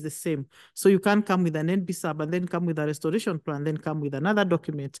ecosystem is the same. So you can't come with an NBSAP and then come with a restoration plan, then come with another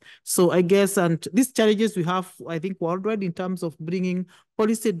document. So I guess, and these challenges we have, I think, worldwide in terms of bringing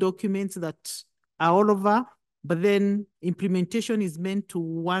policy documents that are all over, but then implementation is meant to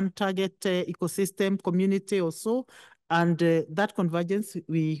one target ecosystem community or so. And that convergence,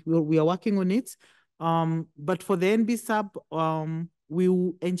 we are working on it. But for the NBSAP, we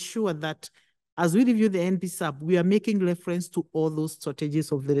will ensure that as we review the NBSAP, we are making reference to all those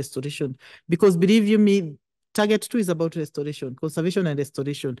strategies of the restoration. Because believe you me, Target 2 is about restoration, conservation and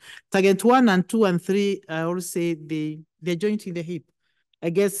restoration. Target 1 and 2 and 3, I always say they're joint in the hip. I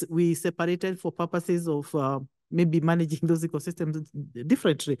guess we separated for purposes of maybe managing those ecosystems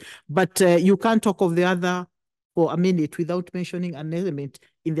differently. But you can't talk of the other for a minute without mentioning an element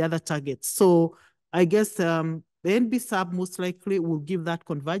in the other targets. So I guess the NBSAP most likely will give that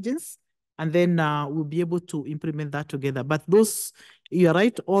convergence, and then we'll be able to implement that together. But those, you're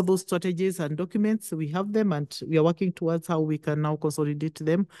right, all those strategies and documents, we have them, and we are working towards how we can now consolidate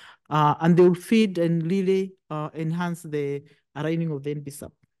them, and they will feed and really enhance the aligning of the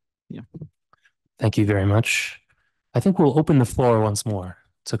NBSAP. Yeah. Thank you very much. I think we'll open the floor once more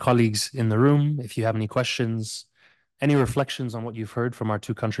to colleagues in the room. If you have any questions, any reflections on what you've heard from our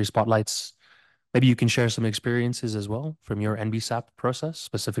two country spotlights, maybe you can share some experiences as well from your NBSAP process,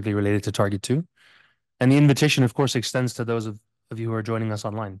 specifically related to Target 2. And the invitation, of course, extends to those of you who are joining us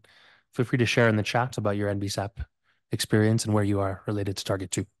online. Feel free to share in the chat about your NBSAP experience and where you are related to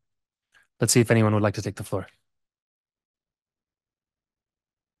Target 2. Let's see if anyone would like to take the floor.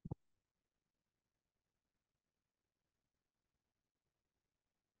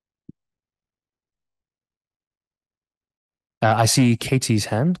 I see Katie's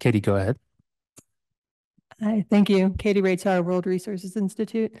hand. Katie, go ahead. Hi, thank you. Katie Raitar, World Resources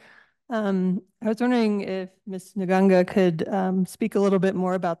Institute. I was wondering if Ms. Nganga could speak a little bit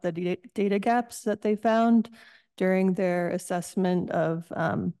more about the data gaps that they found during their assessment of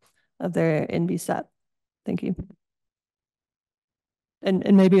their NBSAP. Thank you.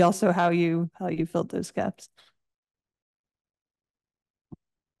 And maybe also how you filled those gaps.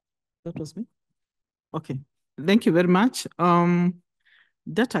 That was me. Okay. Thank you very much.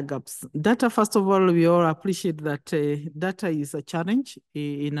 Data gaps. Data, first of all, we all appreciate that data is a challenge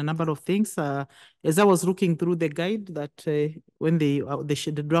in a number of things. As I was looking through the guide that when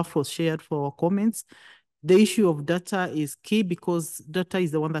the draft was shared for comments, the issue of data is key because data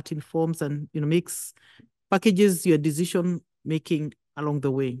is the one that informs and packages your decision making along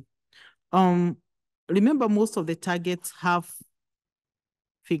the way. Remember, most of the targets have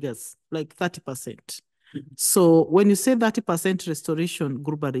figures like 30%. So when you say 30% restoration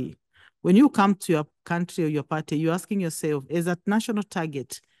globally, when you come to your country or your party, you're asking yourself, is that national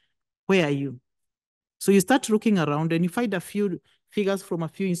target, where are you? So you start looking around and you find a few figures from a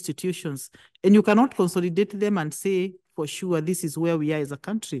few institutions, and you cannot consolidate them and say, for sure, this is where we are as a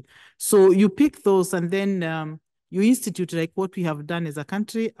country. So you pick those and then you institute, like what we have done as a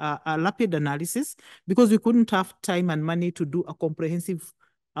country, a rapid analysis, because we couldn't have time and money to do a comprehensive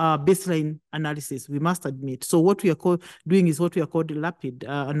baseline analysis, we must admit. So what we are doing is what we are called rapid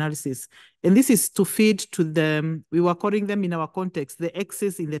analysis. And this is to feed to them, we were calling them in our context, the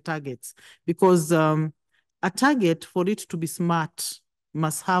X's in the targets, because a target, for it to be smart,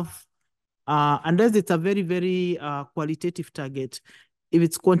 must have, unless it's a very, very qualitative target. If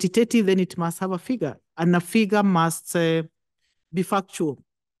it's quantitative, then it must have a figure, and a figure must be factual,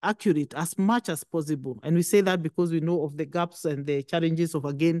 accurate as much as possible. And we say that because we know of the gaps and the challenges of,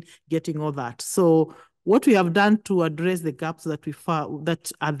 again, getting all that. So what we have done to address the gaps that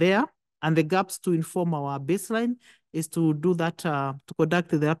that are there and the gaps to inform our baseline is to do that, to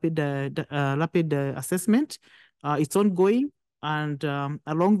conduct the rapid assessment. It's ongoing. And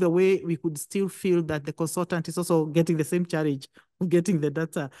along the way, we could still feel that the consultant is also getting the same challenge of getting the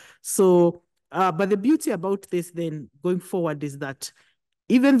data. So, but the beauty about this then going forward is that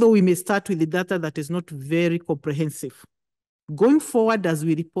even though we may start with the data that is not very comprehensive, going forward as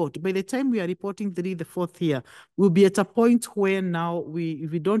we report, by the time we are reporting the fourth year, we'll be at a point where now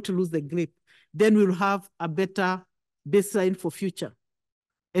if we don't lose the grip, then we'll have a better baseline for future.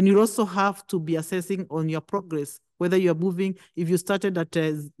 And you'll also have to be assessing on your progress, whether you're moving, if you started at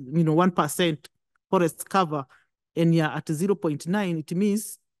 1% forest cover and you're at 0.9, it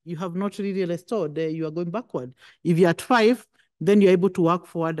means you have not really restored, you are going backward. If you're at 5, then you're able to work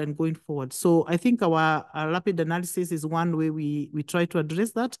forward and going forward. So I think our rapid analysis is one way we try to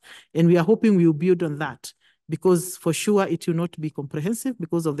address that, and we are hoping we will build on that, because for sure it will not be comprehensive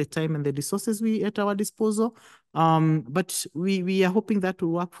because of the time and the resources we at our disposal. But we are hoping that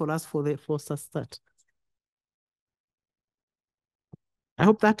will work for us for a start. I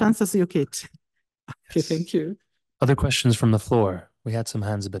hope that answers your Kate. Okay, thank you. Other questions from the floor? We had some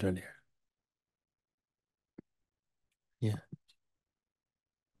hands a bit earlier. Yeah.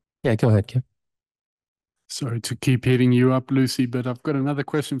 Yeah, go ahead, Kim. Sorry to keep hitting you up, Lucy, but I've got another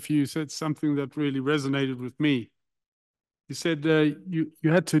question for you. You said something that really resonated with me. You said you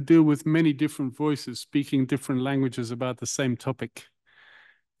had to deal with many different voices speaking different languages about the same topic.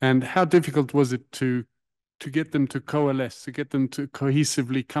 And how difficult was it to get them to coalesce, to get them to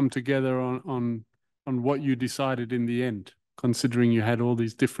cohesively come together on what you decided in the end, considering you had all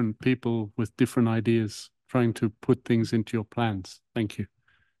these different people with different ideas trying to put things into your plans? Thank you.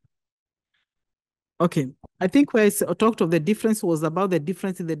 Okay, I think where I talked of the difference was about the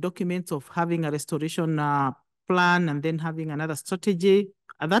difference in the documents of having a restoration plan and then having another strategy.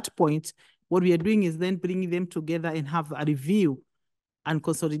 At that point, what we are doing is then bringing them together and have a review and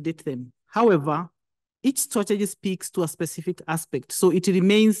consolidate them. However, each strategy speaks to a specific aspect. So it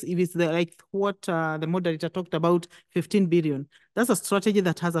remains, if it's like what the moderator talked about, 15 billion, that's a strategy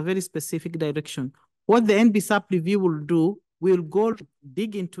that has a very specific direction. What the NBSAP review will do, we'll go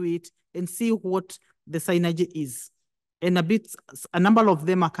dig into it and see what the synergy is. And a number of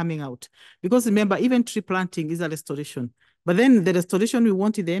them are coming out. Because remember, even tree planting is a restoration. But then the restoration we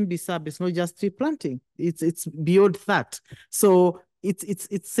want in the NBSAP is not just tree planting. It's beyond that. So it's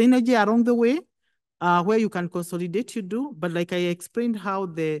synergy along the way, where you can consolidate, you do. But like I explained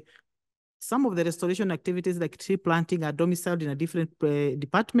how some of the restoration activities like tree planting are domiciled in a different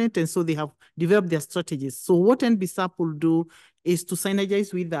department, and so they have developed their strategies. So what NBSAP will do is to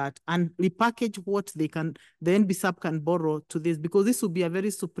synergize with that and repackage what the NBSAP can borrow to this, because this will be a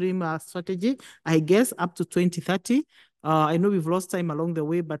very supreme strategy, I guess, up to 2030. I know we've lost time along the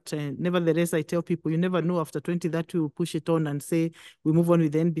way, but nevertheless, I tell people, you never know, after 2030, we'll push it on and say, we move on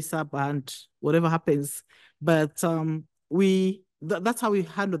with the NBSAP and whatever happens. But that's how we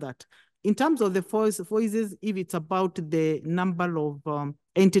handle that. In terms of the voices, if it's about the number of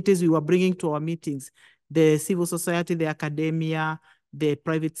entities we were bringing to our meetings, the civil society, the academia, the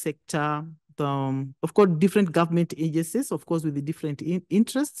private sector, of course, different government agencies, of course, with the different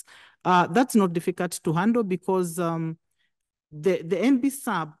interests, that's not difficult to handle, because the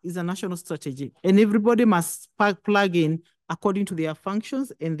NBSAP is a national strategy, and everybody must plug in according to their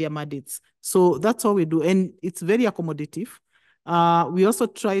functions and their mandates. So that's how we do, and it's very accommodative. We also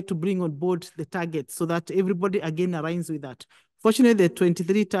try to bring on board the targets so that everybody again aligns with that. Fortunately, the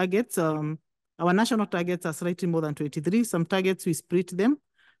 23 targets, our national targets are slightly more than 23. Some targets we split them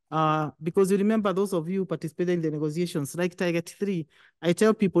because you remember, those of you who participated in the negotiations, like target 3, I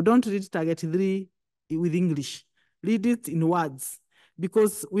tell people, don't read target 3 with English, read it in words,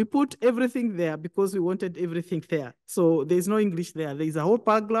 because we put everything there because we wanted everything there. So there's no English there. There's a whole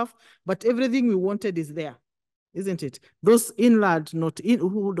paragraph, but everything we wanted is there, isn't it? Those inland,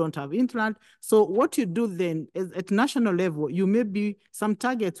 who don't have inland. So what you do then is at national level, you maybe some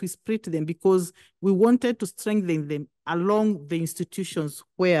targets, we split them because we wanted to strengthen them along the institutions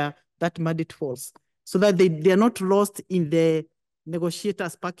where that mandate falls, so that they are not lost in the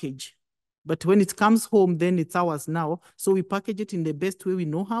negotiators package. But when it comes home, then it's ours now. So we package it in the best way we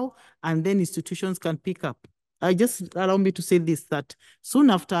know how, and then institutions can pick up. Just allow me to say this, that soon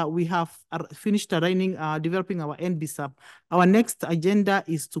after we have finished developing our NBSAP, our next agenda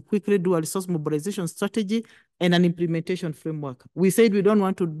is to quickly do a resource mobilization strategy and an implementation framework. We said we don't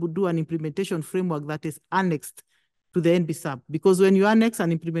want to do an implementation framework that is annexed to the NBSAP, because when you annex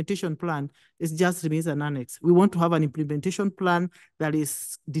an implementation plan, it just remains an annex. We want to have an implementation plan that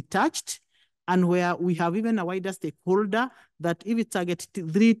is detached, and where we have even a wider stakeholder, that if it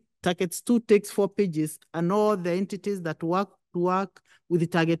targets 2 takes 4 pages, and all the entities that work with the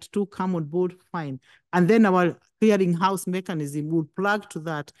target 2 come on board, fine. And then our clearinghouse mechanism will plug to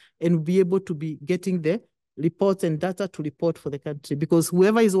that and be able to be getting the reports and data to report for the country. Because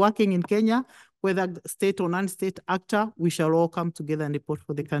whoever is working in Kenya, whether state or non-state actor, we shall all come together and report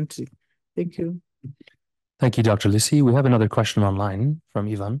for the country. Thank you. Thank you, Dr. Lucy. We have another question online from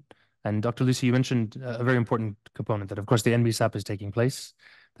Ivan. And Dr. Lucy, you mentioned a very important component, that of course the NBSAP is taking place.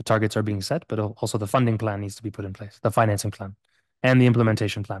 the targets are being set, but also the funding plan needs to be put in place, the financing plan and the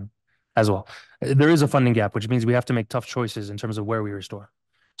implementation plan as well. There is a funding gap, which means we have to make tough choices in terms of where we restore.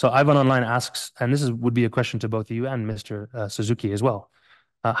 So Ivan Online asks, and this would be a question to both you and Mr. Suzuki as well.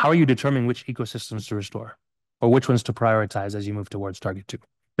 How are you determining which ecosystems to restore or which ones to prioritize as you move towards target 2?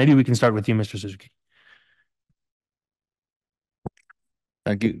 Maybe we can start with you, Mr. Suzuki.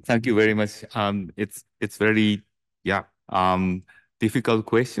 Thank you. Thank you very much. It's very, difficult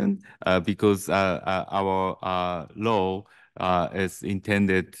question because our law is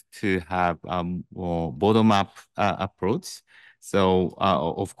intended to have more bottom-up approach. So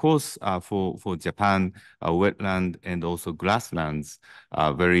of course, for Japan, wetland and also grasslands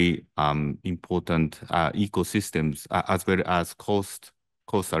are very important ecosystems as well as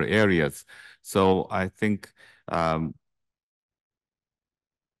coastal areas. So I think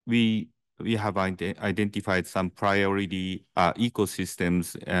we have identified some priority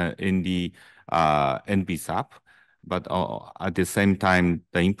ecosystems in the NBSAP, but at the same time,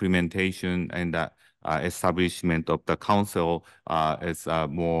 the implementation and the establishment of the council is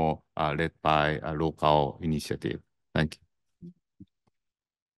more led by a local initiative. Thank you.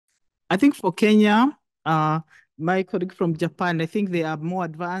 I think for Kenya, my colleague from Japan, I think they are more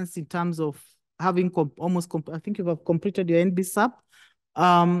advanced in terms of having I think you have completed your NBSAP.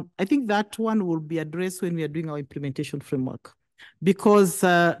 I think that one will be addressed when we are doing our implementation framework, because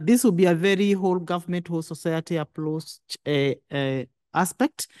this will be a very whole government, whole society approach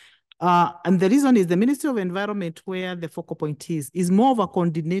aspect. And the reason is the Ministry of Environment, where the focal point is more of a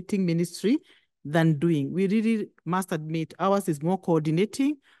coordinating ministry than doing. We really must admit ours is more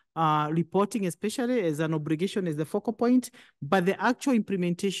coordinating, reporting especially as an obligation as the focal point, but the actual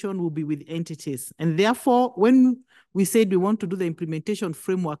implementation will be with entities. And therefore, when we said we want to do the implementation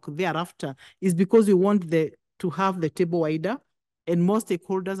framework thereafter, is because we want to have the table wider and more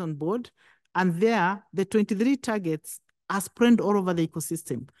stakeholders on board. And there, the 23 targets are spread all over the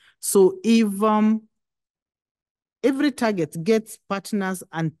ecosystem. So if every target gets partners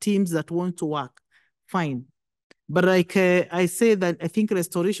and teams that want to work, fine. But like I say that I think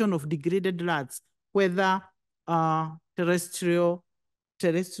restoration of degraded lands, whether terrestrial,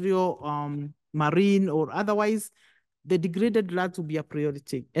 marine or otherwise, the degraded lands will be a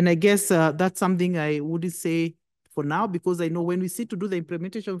priority. And I guess that's something I wouldn't say for now, because I know when we see to do the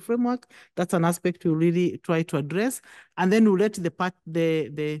implementation framework, that's an aspect we really try to address. And then we'll let the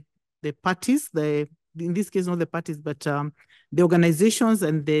parties, in this case, not the parties, but the organizations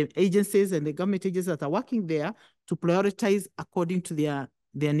and the agencies and the government agencies that are working there to prioritize according to their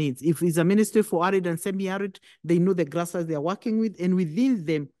needs. If it's a ministry for arid and semi-arid, they know the grasses they are working with, and within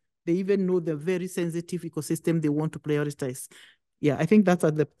them, they even know the very sensitive ecosystem they want to prioritize. Yeah, I think that's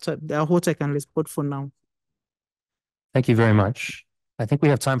what I can respond for now. Thank you very much. I think we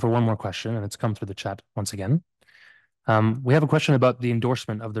have time for one more question, and it's come through the chat once again. We have a question about the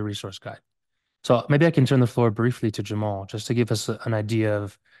endorsement of the resource guide. So maybe I can turn the floor briefly to Jamal, just to give us an idea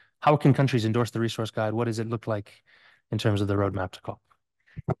of how can countries endorse the resource guide? What does it look like in terms of the roadmap to COP?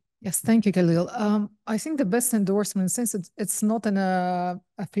 Yes, thank you, Khalil. I think the best endorsement, since it's not an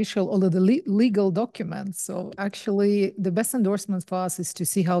official or the legal document, so actually the best endorsement for us is to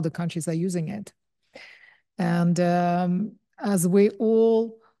see how the countries are using it. And as we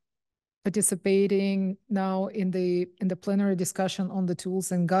all participating now in the plenary discussion on the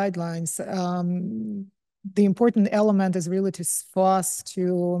tools and guidelines, the important element is really for us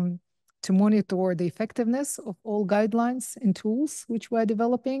to monitor the effectiveness of all guidelines and tools which we're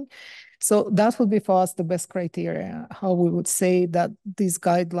developing. So that would be for us the best criteria, how we would say that this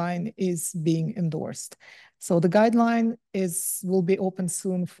guideline is being endorsed. So the guideline will be open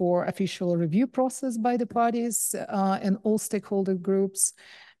soon for official review process by the parties and all stakeholder groups.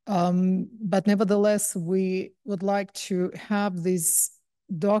 But nevertheless, we would like to have this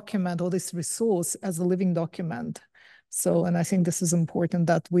document or this resource as a living document. So, and I think this is important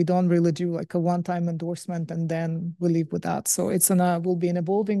that we don't really do like a one-time endorsement and then we leave with that. So it's will be an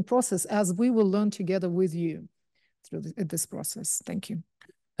evolving process as we will learn together with you through this process. Thank you.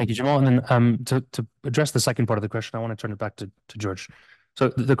 Thank you, Jamal. And then to address the second part of the question, I want to turn it back to George. So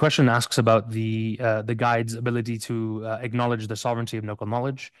the question asks about the guide's ability to acknowledge the sovereignty of local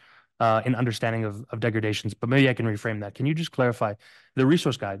knowledge in understanding of degradations. But maybe I can reframe that. Can you just clarify the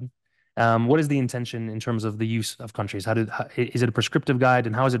resource guide? What is the intention in terms of the use of countries? Is it a prescriptive guide,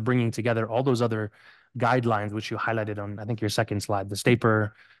 and how is it bringing together all those other guidelines which you highlighted on, I think, your second slide, the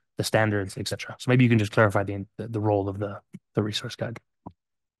STAPER, the standards, etc. So maybe you can just clarify the role of the resource guide.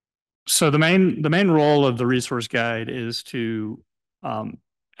 So the main role of the resource guide is to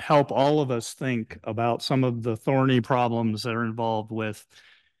help all of us think about some of the thorny problems that are involved with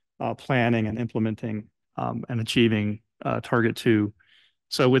planning and implementing and achieving Target 2.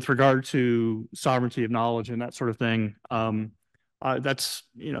 So with regard to sovereignty of knowledge and that sort of thing, that's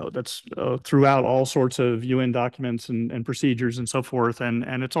throughout all sorts of UN documents and procedures and so forth,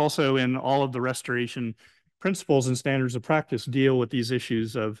 and it's also in all of the restoration principles and standards of practice deal with these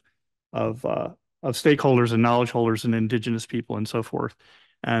issues of stakeholders and knowledge holders and indigenous people and so forth,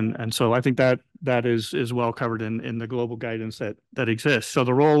 and so I think that is well covered in the global guidance that exists. So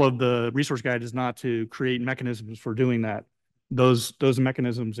the role of the resource guide is not to create mechanisms for doing that. Those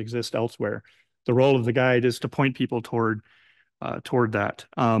mechanisms exist elsewhere. The role of the guide is to point people toward that.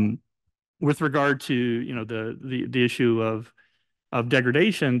 With regard to the issue of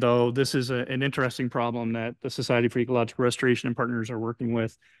degradation, though, this is an interesting problem that the Society for Ecological Restoration and partners are working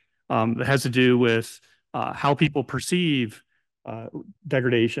with. That has to do with how people perceive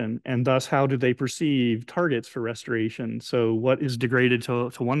degradation, and thus how do they perceive targets for restoration. So what is degraded to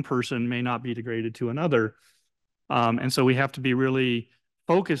one person may not be degraded to another. And so we have to be really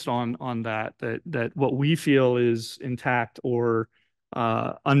focused on that what we feel is intact or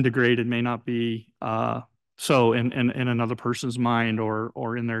undegraded may not be so in another person's mind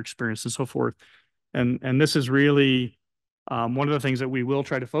or in their experience and so forth. And this is really one of the things that we will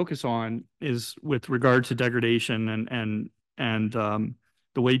try to focus on is with regard to degradation and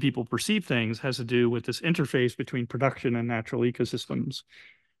the way people perceive things has to do with this interface between production and natural ecosystems.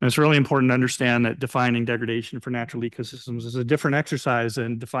 And it's really important to understand that defining degradation for natural ecosystems is a different exercise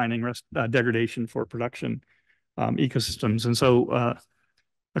than defining degradation for production ecosystems. And so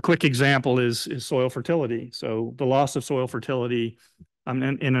a quick example is soil fertility. So the loss of soil fertility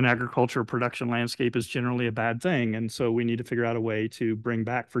in an agriculture production landscape is generally a bad thing. And so we need to figure out a way to bring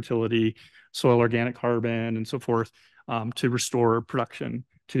back fertility, soil organic carbon, and so forth to restore production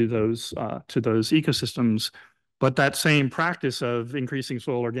to those ecosystems. But that same practice of increasing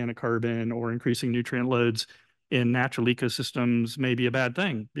soil organic carbon or increasing nutrient loads in natural ecosystems may be a bad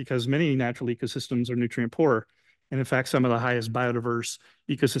thing because many natural ecosystems are nutrient poor. And in fact, some of the highest biodiverse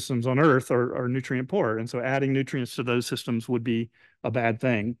ecosystems on Earth are nutrient poor. And so adding nutrients to those systems would be a bad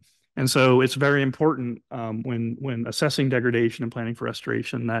thing. And so it's very important when assessing degradation and planning for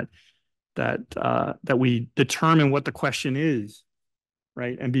restoration that we determine what the question is,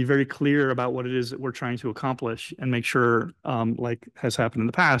 right? And be very clear about what it is that we're trying to accomplish and make sure, like has happened in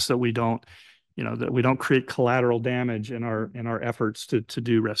the past, that we don't create collateral damage in our efforts to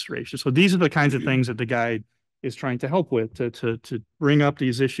do restoration. So these are the kinds of things that the guide is trying to help with, to bring up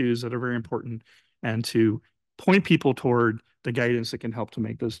these issues that are very important and to point people toward the guidance that can help to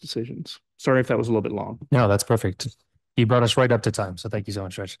make those decisions. Sorry if that was a little bit long. No, that's perfect. You brought us right up to time. So thank you so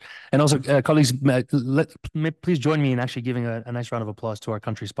much, Rich. And also, colleagues, please join me in actually giving a nice round of applause to our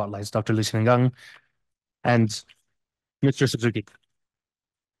country spotlights, Dr. Lucy Ngang and Mr. Suzuki.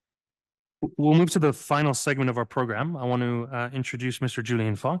 We'll move to the final segment of our program. I want to introduce Mr.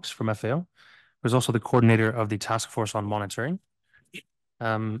 Julian Fox from FAO, who's also the coordinator of the Task Force on Monitoring.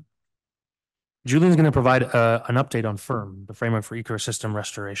 Julian's going to provide an update on FIRM, the Framework for Ecosystem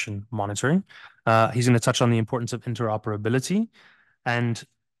Restoration Monitoring. He's going to touch on the importance of interoperability and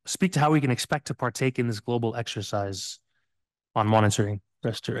speak to how we can expect to partake in this global exercise on monitoring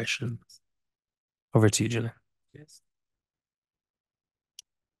restoration. Over to you, Julian. Yes.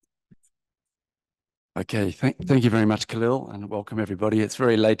 Okay, thank you very much, Khalil, and welcome everybody. It's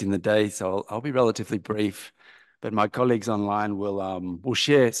very late in the day, so I'll be relatively brief, but my colleagues online will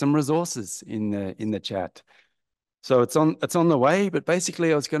share some resources in the chat. So it's on the way, but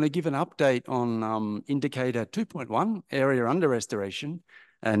basically I was going to give an update on indicator 2.1, area under restoration,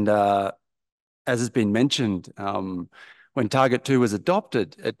 and as has been mentioned, when Target 2 was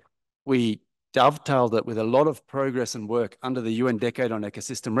adopted, we dovetailed it with a lot of progress and work under the UN Decade on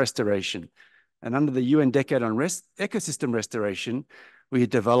Ecosystem Restoration. And under the UN Decade on Ecosystem Restoration, we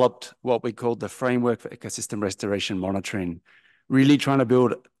developed what we called the Framework for Ecosystem Restoration Monitoring, really trying to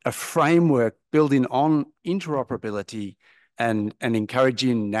build a framework building on interoperability and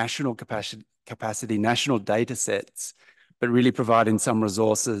encouraging national capacity, national data sets, but really providing some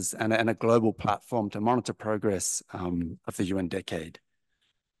resources and a global platform to monitor progress of the UN Decade.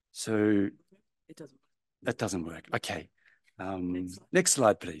 So it doesn't work. Okay. Next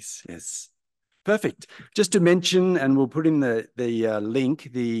slide, please. Yes. Perfect. Just to mention, and we'll put in the link,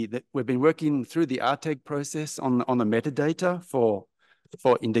 we've been working through the RTEG process on the metadata for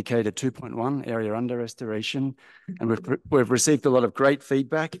indicator 2.1, area under restoration, and we've received a lot of great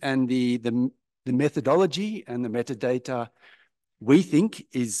feedback, and the methodology and the metadata we think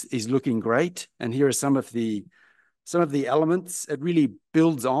is looking great. And here are some of the elements. It really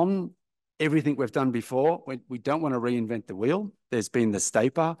builds on everything we've done before. We don't want to reinvent the wheel. There's been the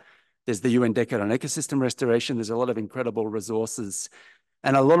STAPA, there's the UN Decade on Ecosystem Restoration. There's a lot of incredible resources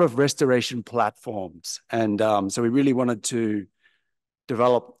and a lot of restoration platforms. And so we really wanted to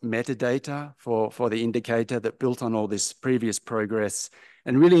develop metadata for the indicator that built on all this previous progress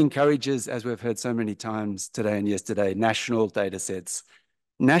and really encourages, as we've heard so many times today and yesterday, national data sets,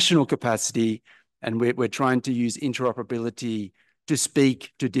 national capacity, and we're trying to use interoperability to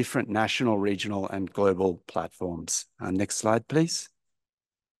speak to different national, regional, and global platforms. Next slide, please.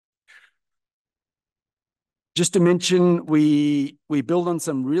 Just to mention, we build on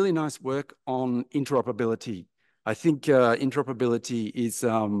some really nice work on interoperability. I think interoperability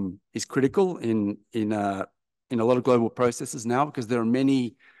is critical in a lot of global processes now, because there are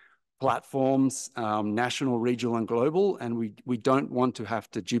many platforms, national, regional, and global, and we don't want to have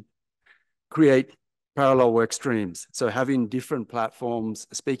to create parallel work streams. So having different platforms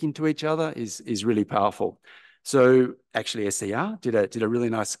speaking to each other is really powerful. So actually SCR did a really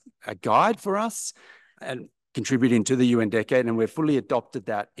nice guide for us and contributing to the UN Decade, and we've fully adopted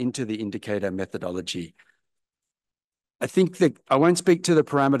that into the indicator methodology. I think that I won't speak to the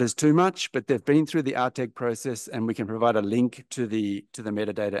parameters too much, but they've been through the RTEG process, and we can provide a link to the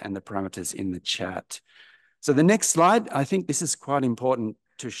metadata and the parameters in the chat. So the next slide, I think this is quite important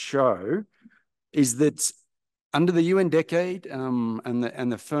to show, is that under the UN Decade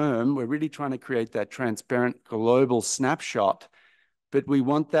and the firm, we're really trying to create that transparent global snapshot, but we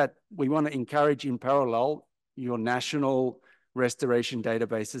want to encourage in parallel your national restoration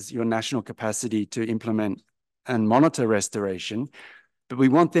databases, your national capacity to implement and monitor restoration, but we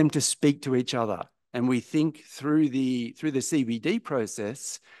want them to speak to each other. And we think through the CBD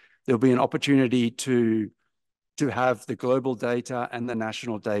process, there'll be an opportunity to have the global data and the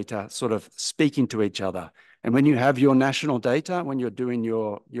national data sort of speaking to each other. And when you have your national data, when you're doing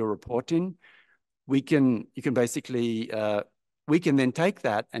your reporting, we can then take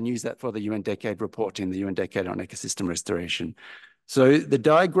that and use that for the UN Decade reporting, the UN Decade on Ecosystem Restoration. So the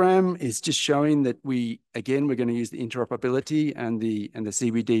diagram is just showing that we're going to use the interoperability and the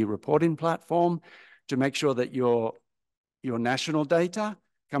CBD reporting platform to make sure that your national data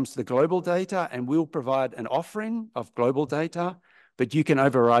comes to the global data, and we'll provide an offering of global data, but you can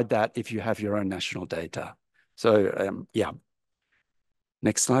override that if you have your own national data. So yeah.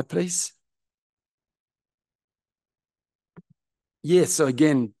 Next slide, please. Yes, so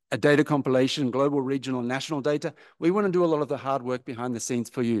again, a data compilation, global, regional, national data. We want to do a lot of the hard work behind the scenes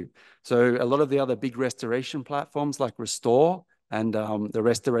for you. So a lot of the other big restoration platforms like Restore and the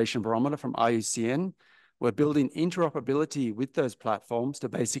Restoration Barometer from IUCN, we're building interoperability with those platforms to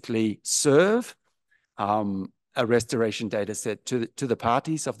basically serve a restoration data set to the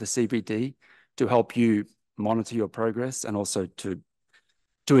parties of the CBD to help you monitor your progress and also to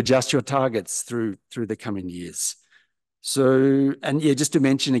adjust your targets through the coming years. So, and yeah, just to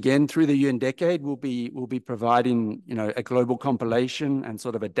mention again, through the UN Decade, we'll be providing, a global compilation and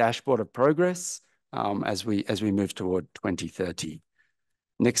sort of a dashboard of progress as we move toward 2030.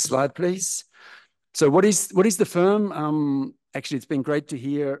 Next slide, please. So what is the firm? Actually, it's been great to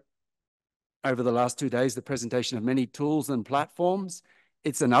hear over the last 2 days the presentation of many tools and platforms.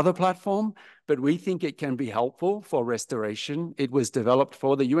 It's another platform, but we think it can be helpful for restoration. It was developed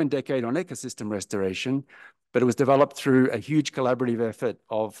for the UN Decade on Ecosystem Restoration, but it was developed through a huge collaborative effort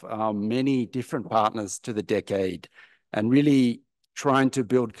of many different partners to the decade, and really trying to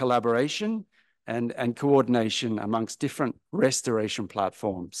build collaboration and coordination amongst different restoration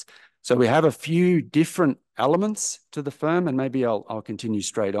platforms. So we have a few different elements to the firm, and maybe I'll continue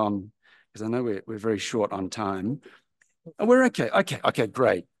straight on because I know we're very short on time. Oh, we're okay. Okay,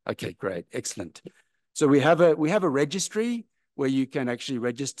 great. Okay, great. Excellent. So we have a registry where you can actually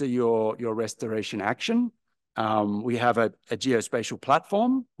register your restoration action. We have a geospatial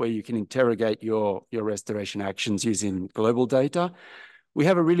platform where you can interrogate your restoration actions using global data. We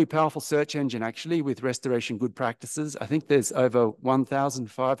have a really powerful search engine actually with restoration good practices. I think there's over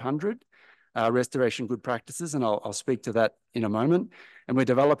 1,500 restoration good practices, and I'll speak to that in a moment. And we're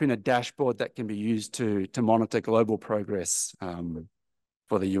developing a dashboard that can be used to monitor global progress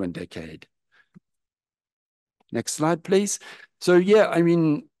for the UN Decade. Next slide, please. So yeah, I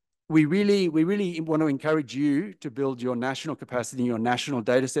mean, we really want to encourage you to build your national capacity, your national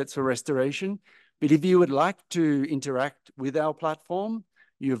data sets for restoration. But if you would like to interact with our platform,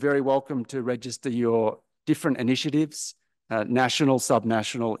 you're very welcome to register your different initiatives, national,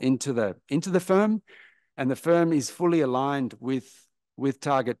 subnational, into the firm. And the firm is fully aligned with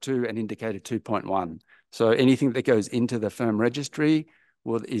Target 2 and Indicator 2.1. So anything that goes into the firm registry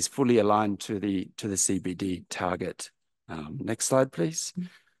is fully aligned to the CBD target. Next slide, please.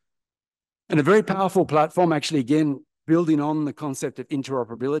 And a very powerful platform, actually, again, building on the concept of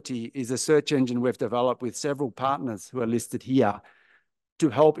interoperability, is a search engine we've developed with several partners who are listed here to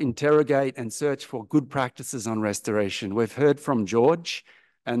help interrogate and search for good practices on restoration. We've heard from George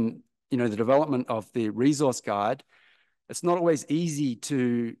and, you know, the development of the resource guide. It's not always easy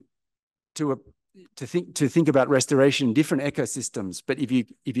to think about restoration in different ecosystems. But if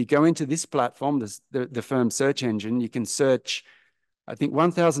you go into this platform, the firm search engine, you can search, I think,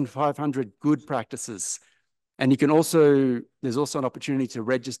 1,500 good practices. And you can also, there's also an opportunity to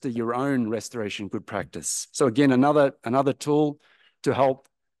register your own restoration good practice. So again, another tool to help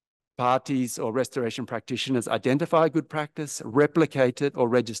parties or restoration practitioners identify good practice, replicate it, or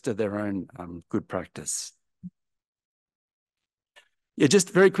register their own good practice. Yeah, just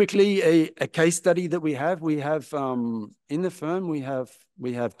very quickly, a case study that we have. We have in the firm, we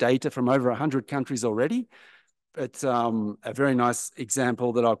have data from over 100 countries already. It's a very nice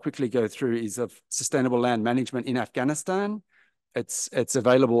example that I'll quickly go through is of sustainable land management in Afghanistan. It's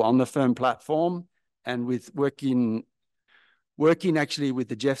available on the firm platform, and with working actually with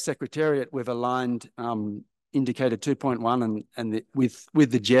the GEF Secretariat, we've aligned indicator 2.1 and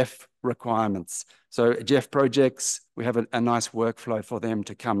with the GEF requirements. So GEF projects, we have a nice workflow for them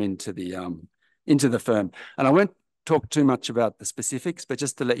to come into the firm. And I won't talk too much about the specifics, but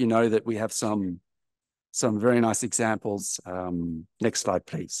just to let you know that we have some very nice examples. Next slide,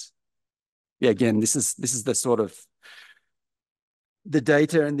 please. Yeah, again, this is the sort of the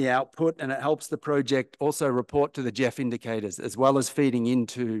data and the output, and it helps the project also report to the GEF indicators as well as feeding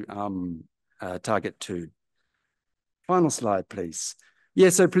into Target 2. Final slide, please. Yeah,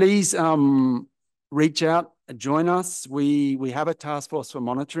 so please reach out, join us. We have a task force for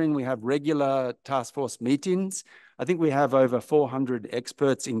monitoring. We have regular task force meetings. I think we have over 400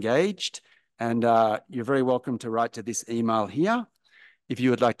 experts engaged, and you're very welcome to write to this email here if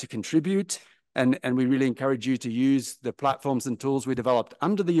you would like to contribute. And we really encourage you to use the platforms and tools we developed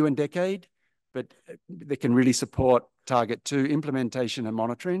under the UN Decade, but they can really support Target 2 implementation and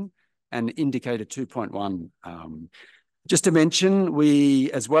monitoring and Indicator 2.1. Just to mention,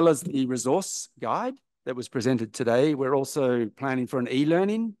 we, as well as the resource guide that was presented today, we're also planning for an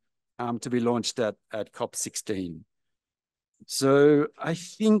e-learning to be launched at COP16. So I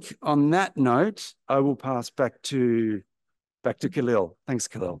think on that note, I will pass back to Khalil. Thanks,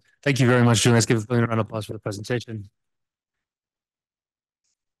 Khalil. Thank you very much, Julian. Let's give a round of applause for the presentation.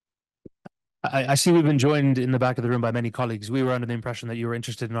 I see we've been joined in the back of the room by many colleagues. We were under the impression that you were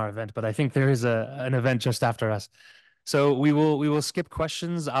interested in our event, but I think there is an event just after us. So we will skip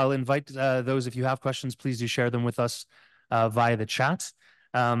questions. I'll invite those, if you have questions, please do share them with us via the chat.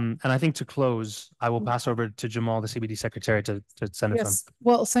 And I think to close, I will pass over to Jamal, the CBD Secretary, to send it from. Yes,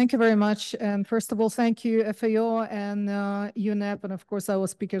 well, thank you very much. And first of all, thank you, FAO and UNEP, and of course, our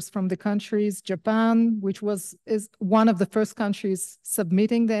speakers from the countries, Japan, which is one of the first countries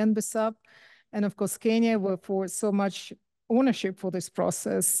submitting the NBSAP, and of course, Kenya, for so much ownership for this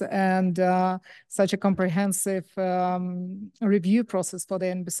process and such a comprehensive review process for the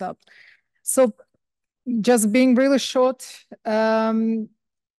NBSAP. So just being really short,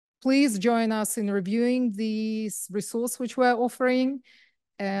 please join us in reviewing this resource which we're offering.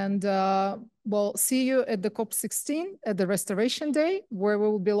 And we'll see you at the COP16 at the Restoration Day, where we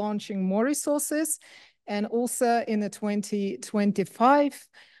will be launching more resources. And also in the 2025,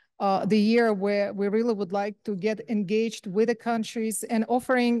 the year where we really would like to get engaged with the countries and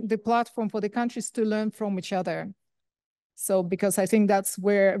offering the platform for the countries to learn from each other. So, because I think that's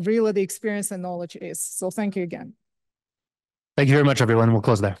where really the experience and knowledge is. So thank you again. Thank you very much, everyone. We'll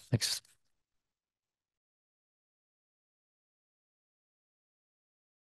close there. Thanks.